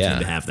 More games need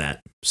to have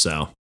that.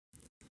 So,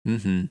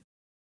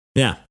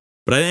 yeah.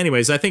 But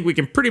anyways, I think we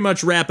can pretty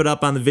much wrap it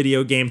up on the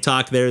video game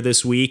talk there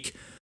this week.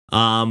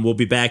 We'll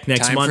be back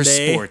next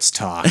Monday. For sports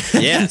talk.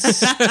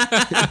 Yes.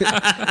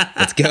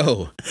 Let's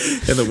go.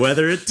 And the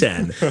weather at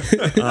 10.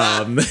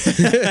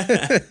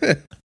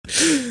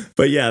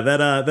 But yeah,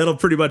 that'll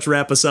pretty much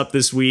wrap us up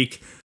this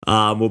week.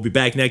 We'll be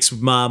back next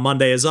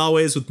Monday, as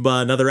always, with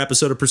another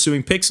episode of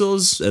Pursuing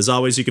Pixels. As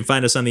always, you can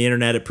find us on the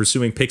internet at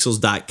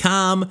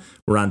pursuingpixels.com.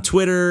 We're on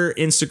Twitter,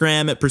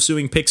 Instagram at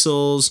Pursuing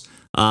Pixels.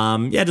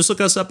 Just look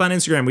us up on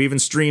Instagram. We even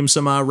streamed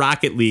some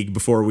Rocket League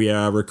before we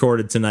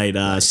recorded tonight.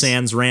 Nice.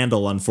 Sans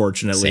Randall,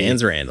 unfortunately.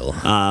 Sans Randall.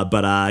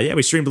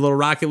 We streamed a little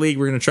Rocket League.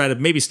 We're going to try to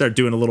maybe start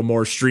doing a little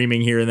more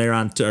streaming here and there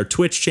on our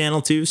Twitch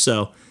channel too.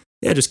 So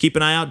yeah, just keep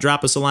an eye out.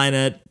 Drop us a line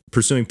at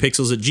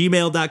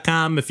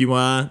pursuingpixels@gmail.com if you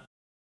want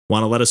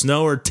to let us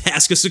know or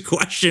ask us a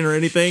question or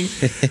anything.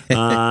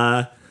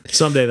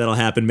 Someday that'll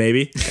happen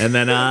maybe. And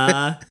then,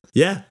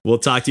 we'll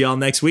talk to y'all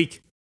next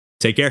week.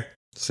 Take care.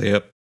 See ya.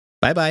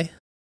 Bye-bye.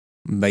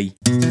 Bye.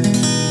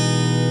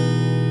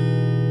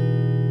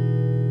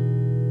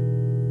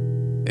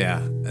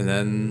 Yeah, and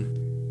then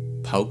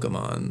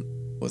Pokemon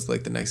was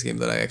like the next game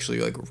that I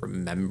actually like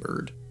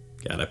remembered.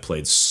 God, I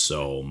played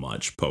so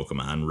much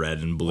Pokemon Red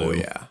and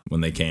Blue when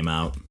they came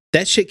out.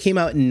 That shit came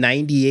out in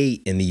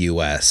 98 in the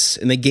US,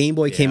 and the Game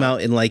Boy came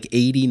out in like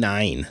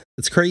 89.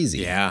 It's crazy.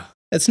 Yeah.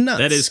 That's nuts.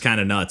 That is kind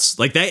of nuts.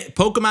 Like that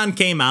Pokemon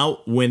came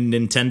out when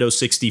Nintendo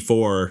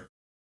 64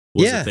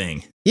 was a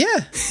thing.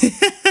 Yeah.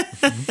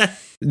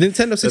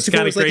 Nintendo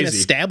 64 was like crazy. An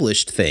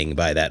established thing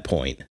by that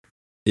point.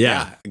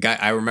 Yeah.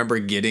 I remember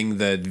getting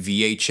the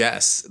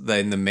VHS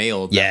in the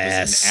mail that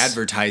was an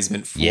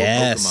advertisement for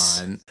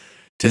Pokemon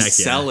to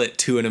sell it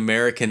to an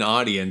American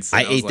audience.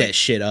 I ate that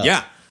shit up.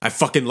 Yeah. I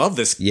fucking love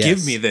this. Yes.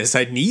 Give me this.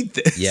 I need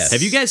this. Yes.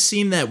 Have you guys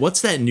seen that? What's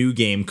that new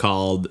game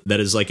called that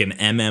is like an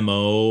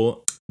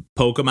MMO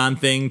Pokemon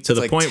thing to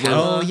the point where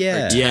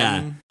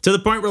to the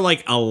point where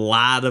like a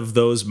lot of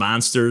those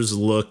monsters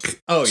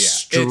look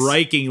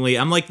strikingly.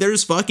 I'm like,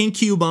 there's fucking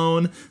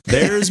Cubone,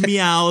 there's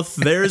Meowth,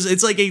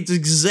 it's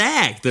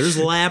exact. There's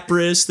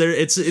Lapras,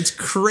 it's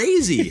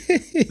crazy.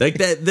 Like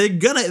that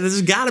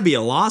there's gotta be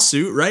a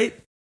lawsuit, right?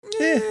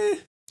 Yeah.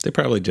 They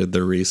probably did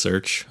their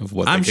research of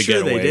what I'm they could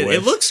sure get away they did. with.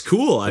 It looks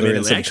cool. I mean,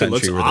 it actually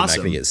looks awesome. They're not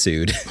going to get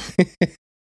sued.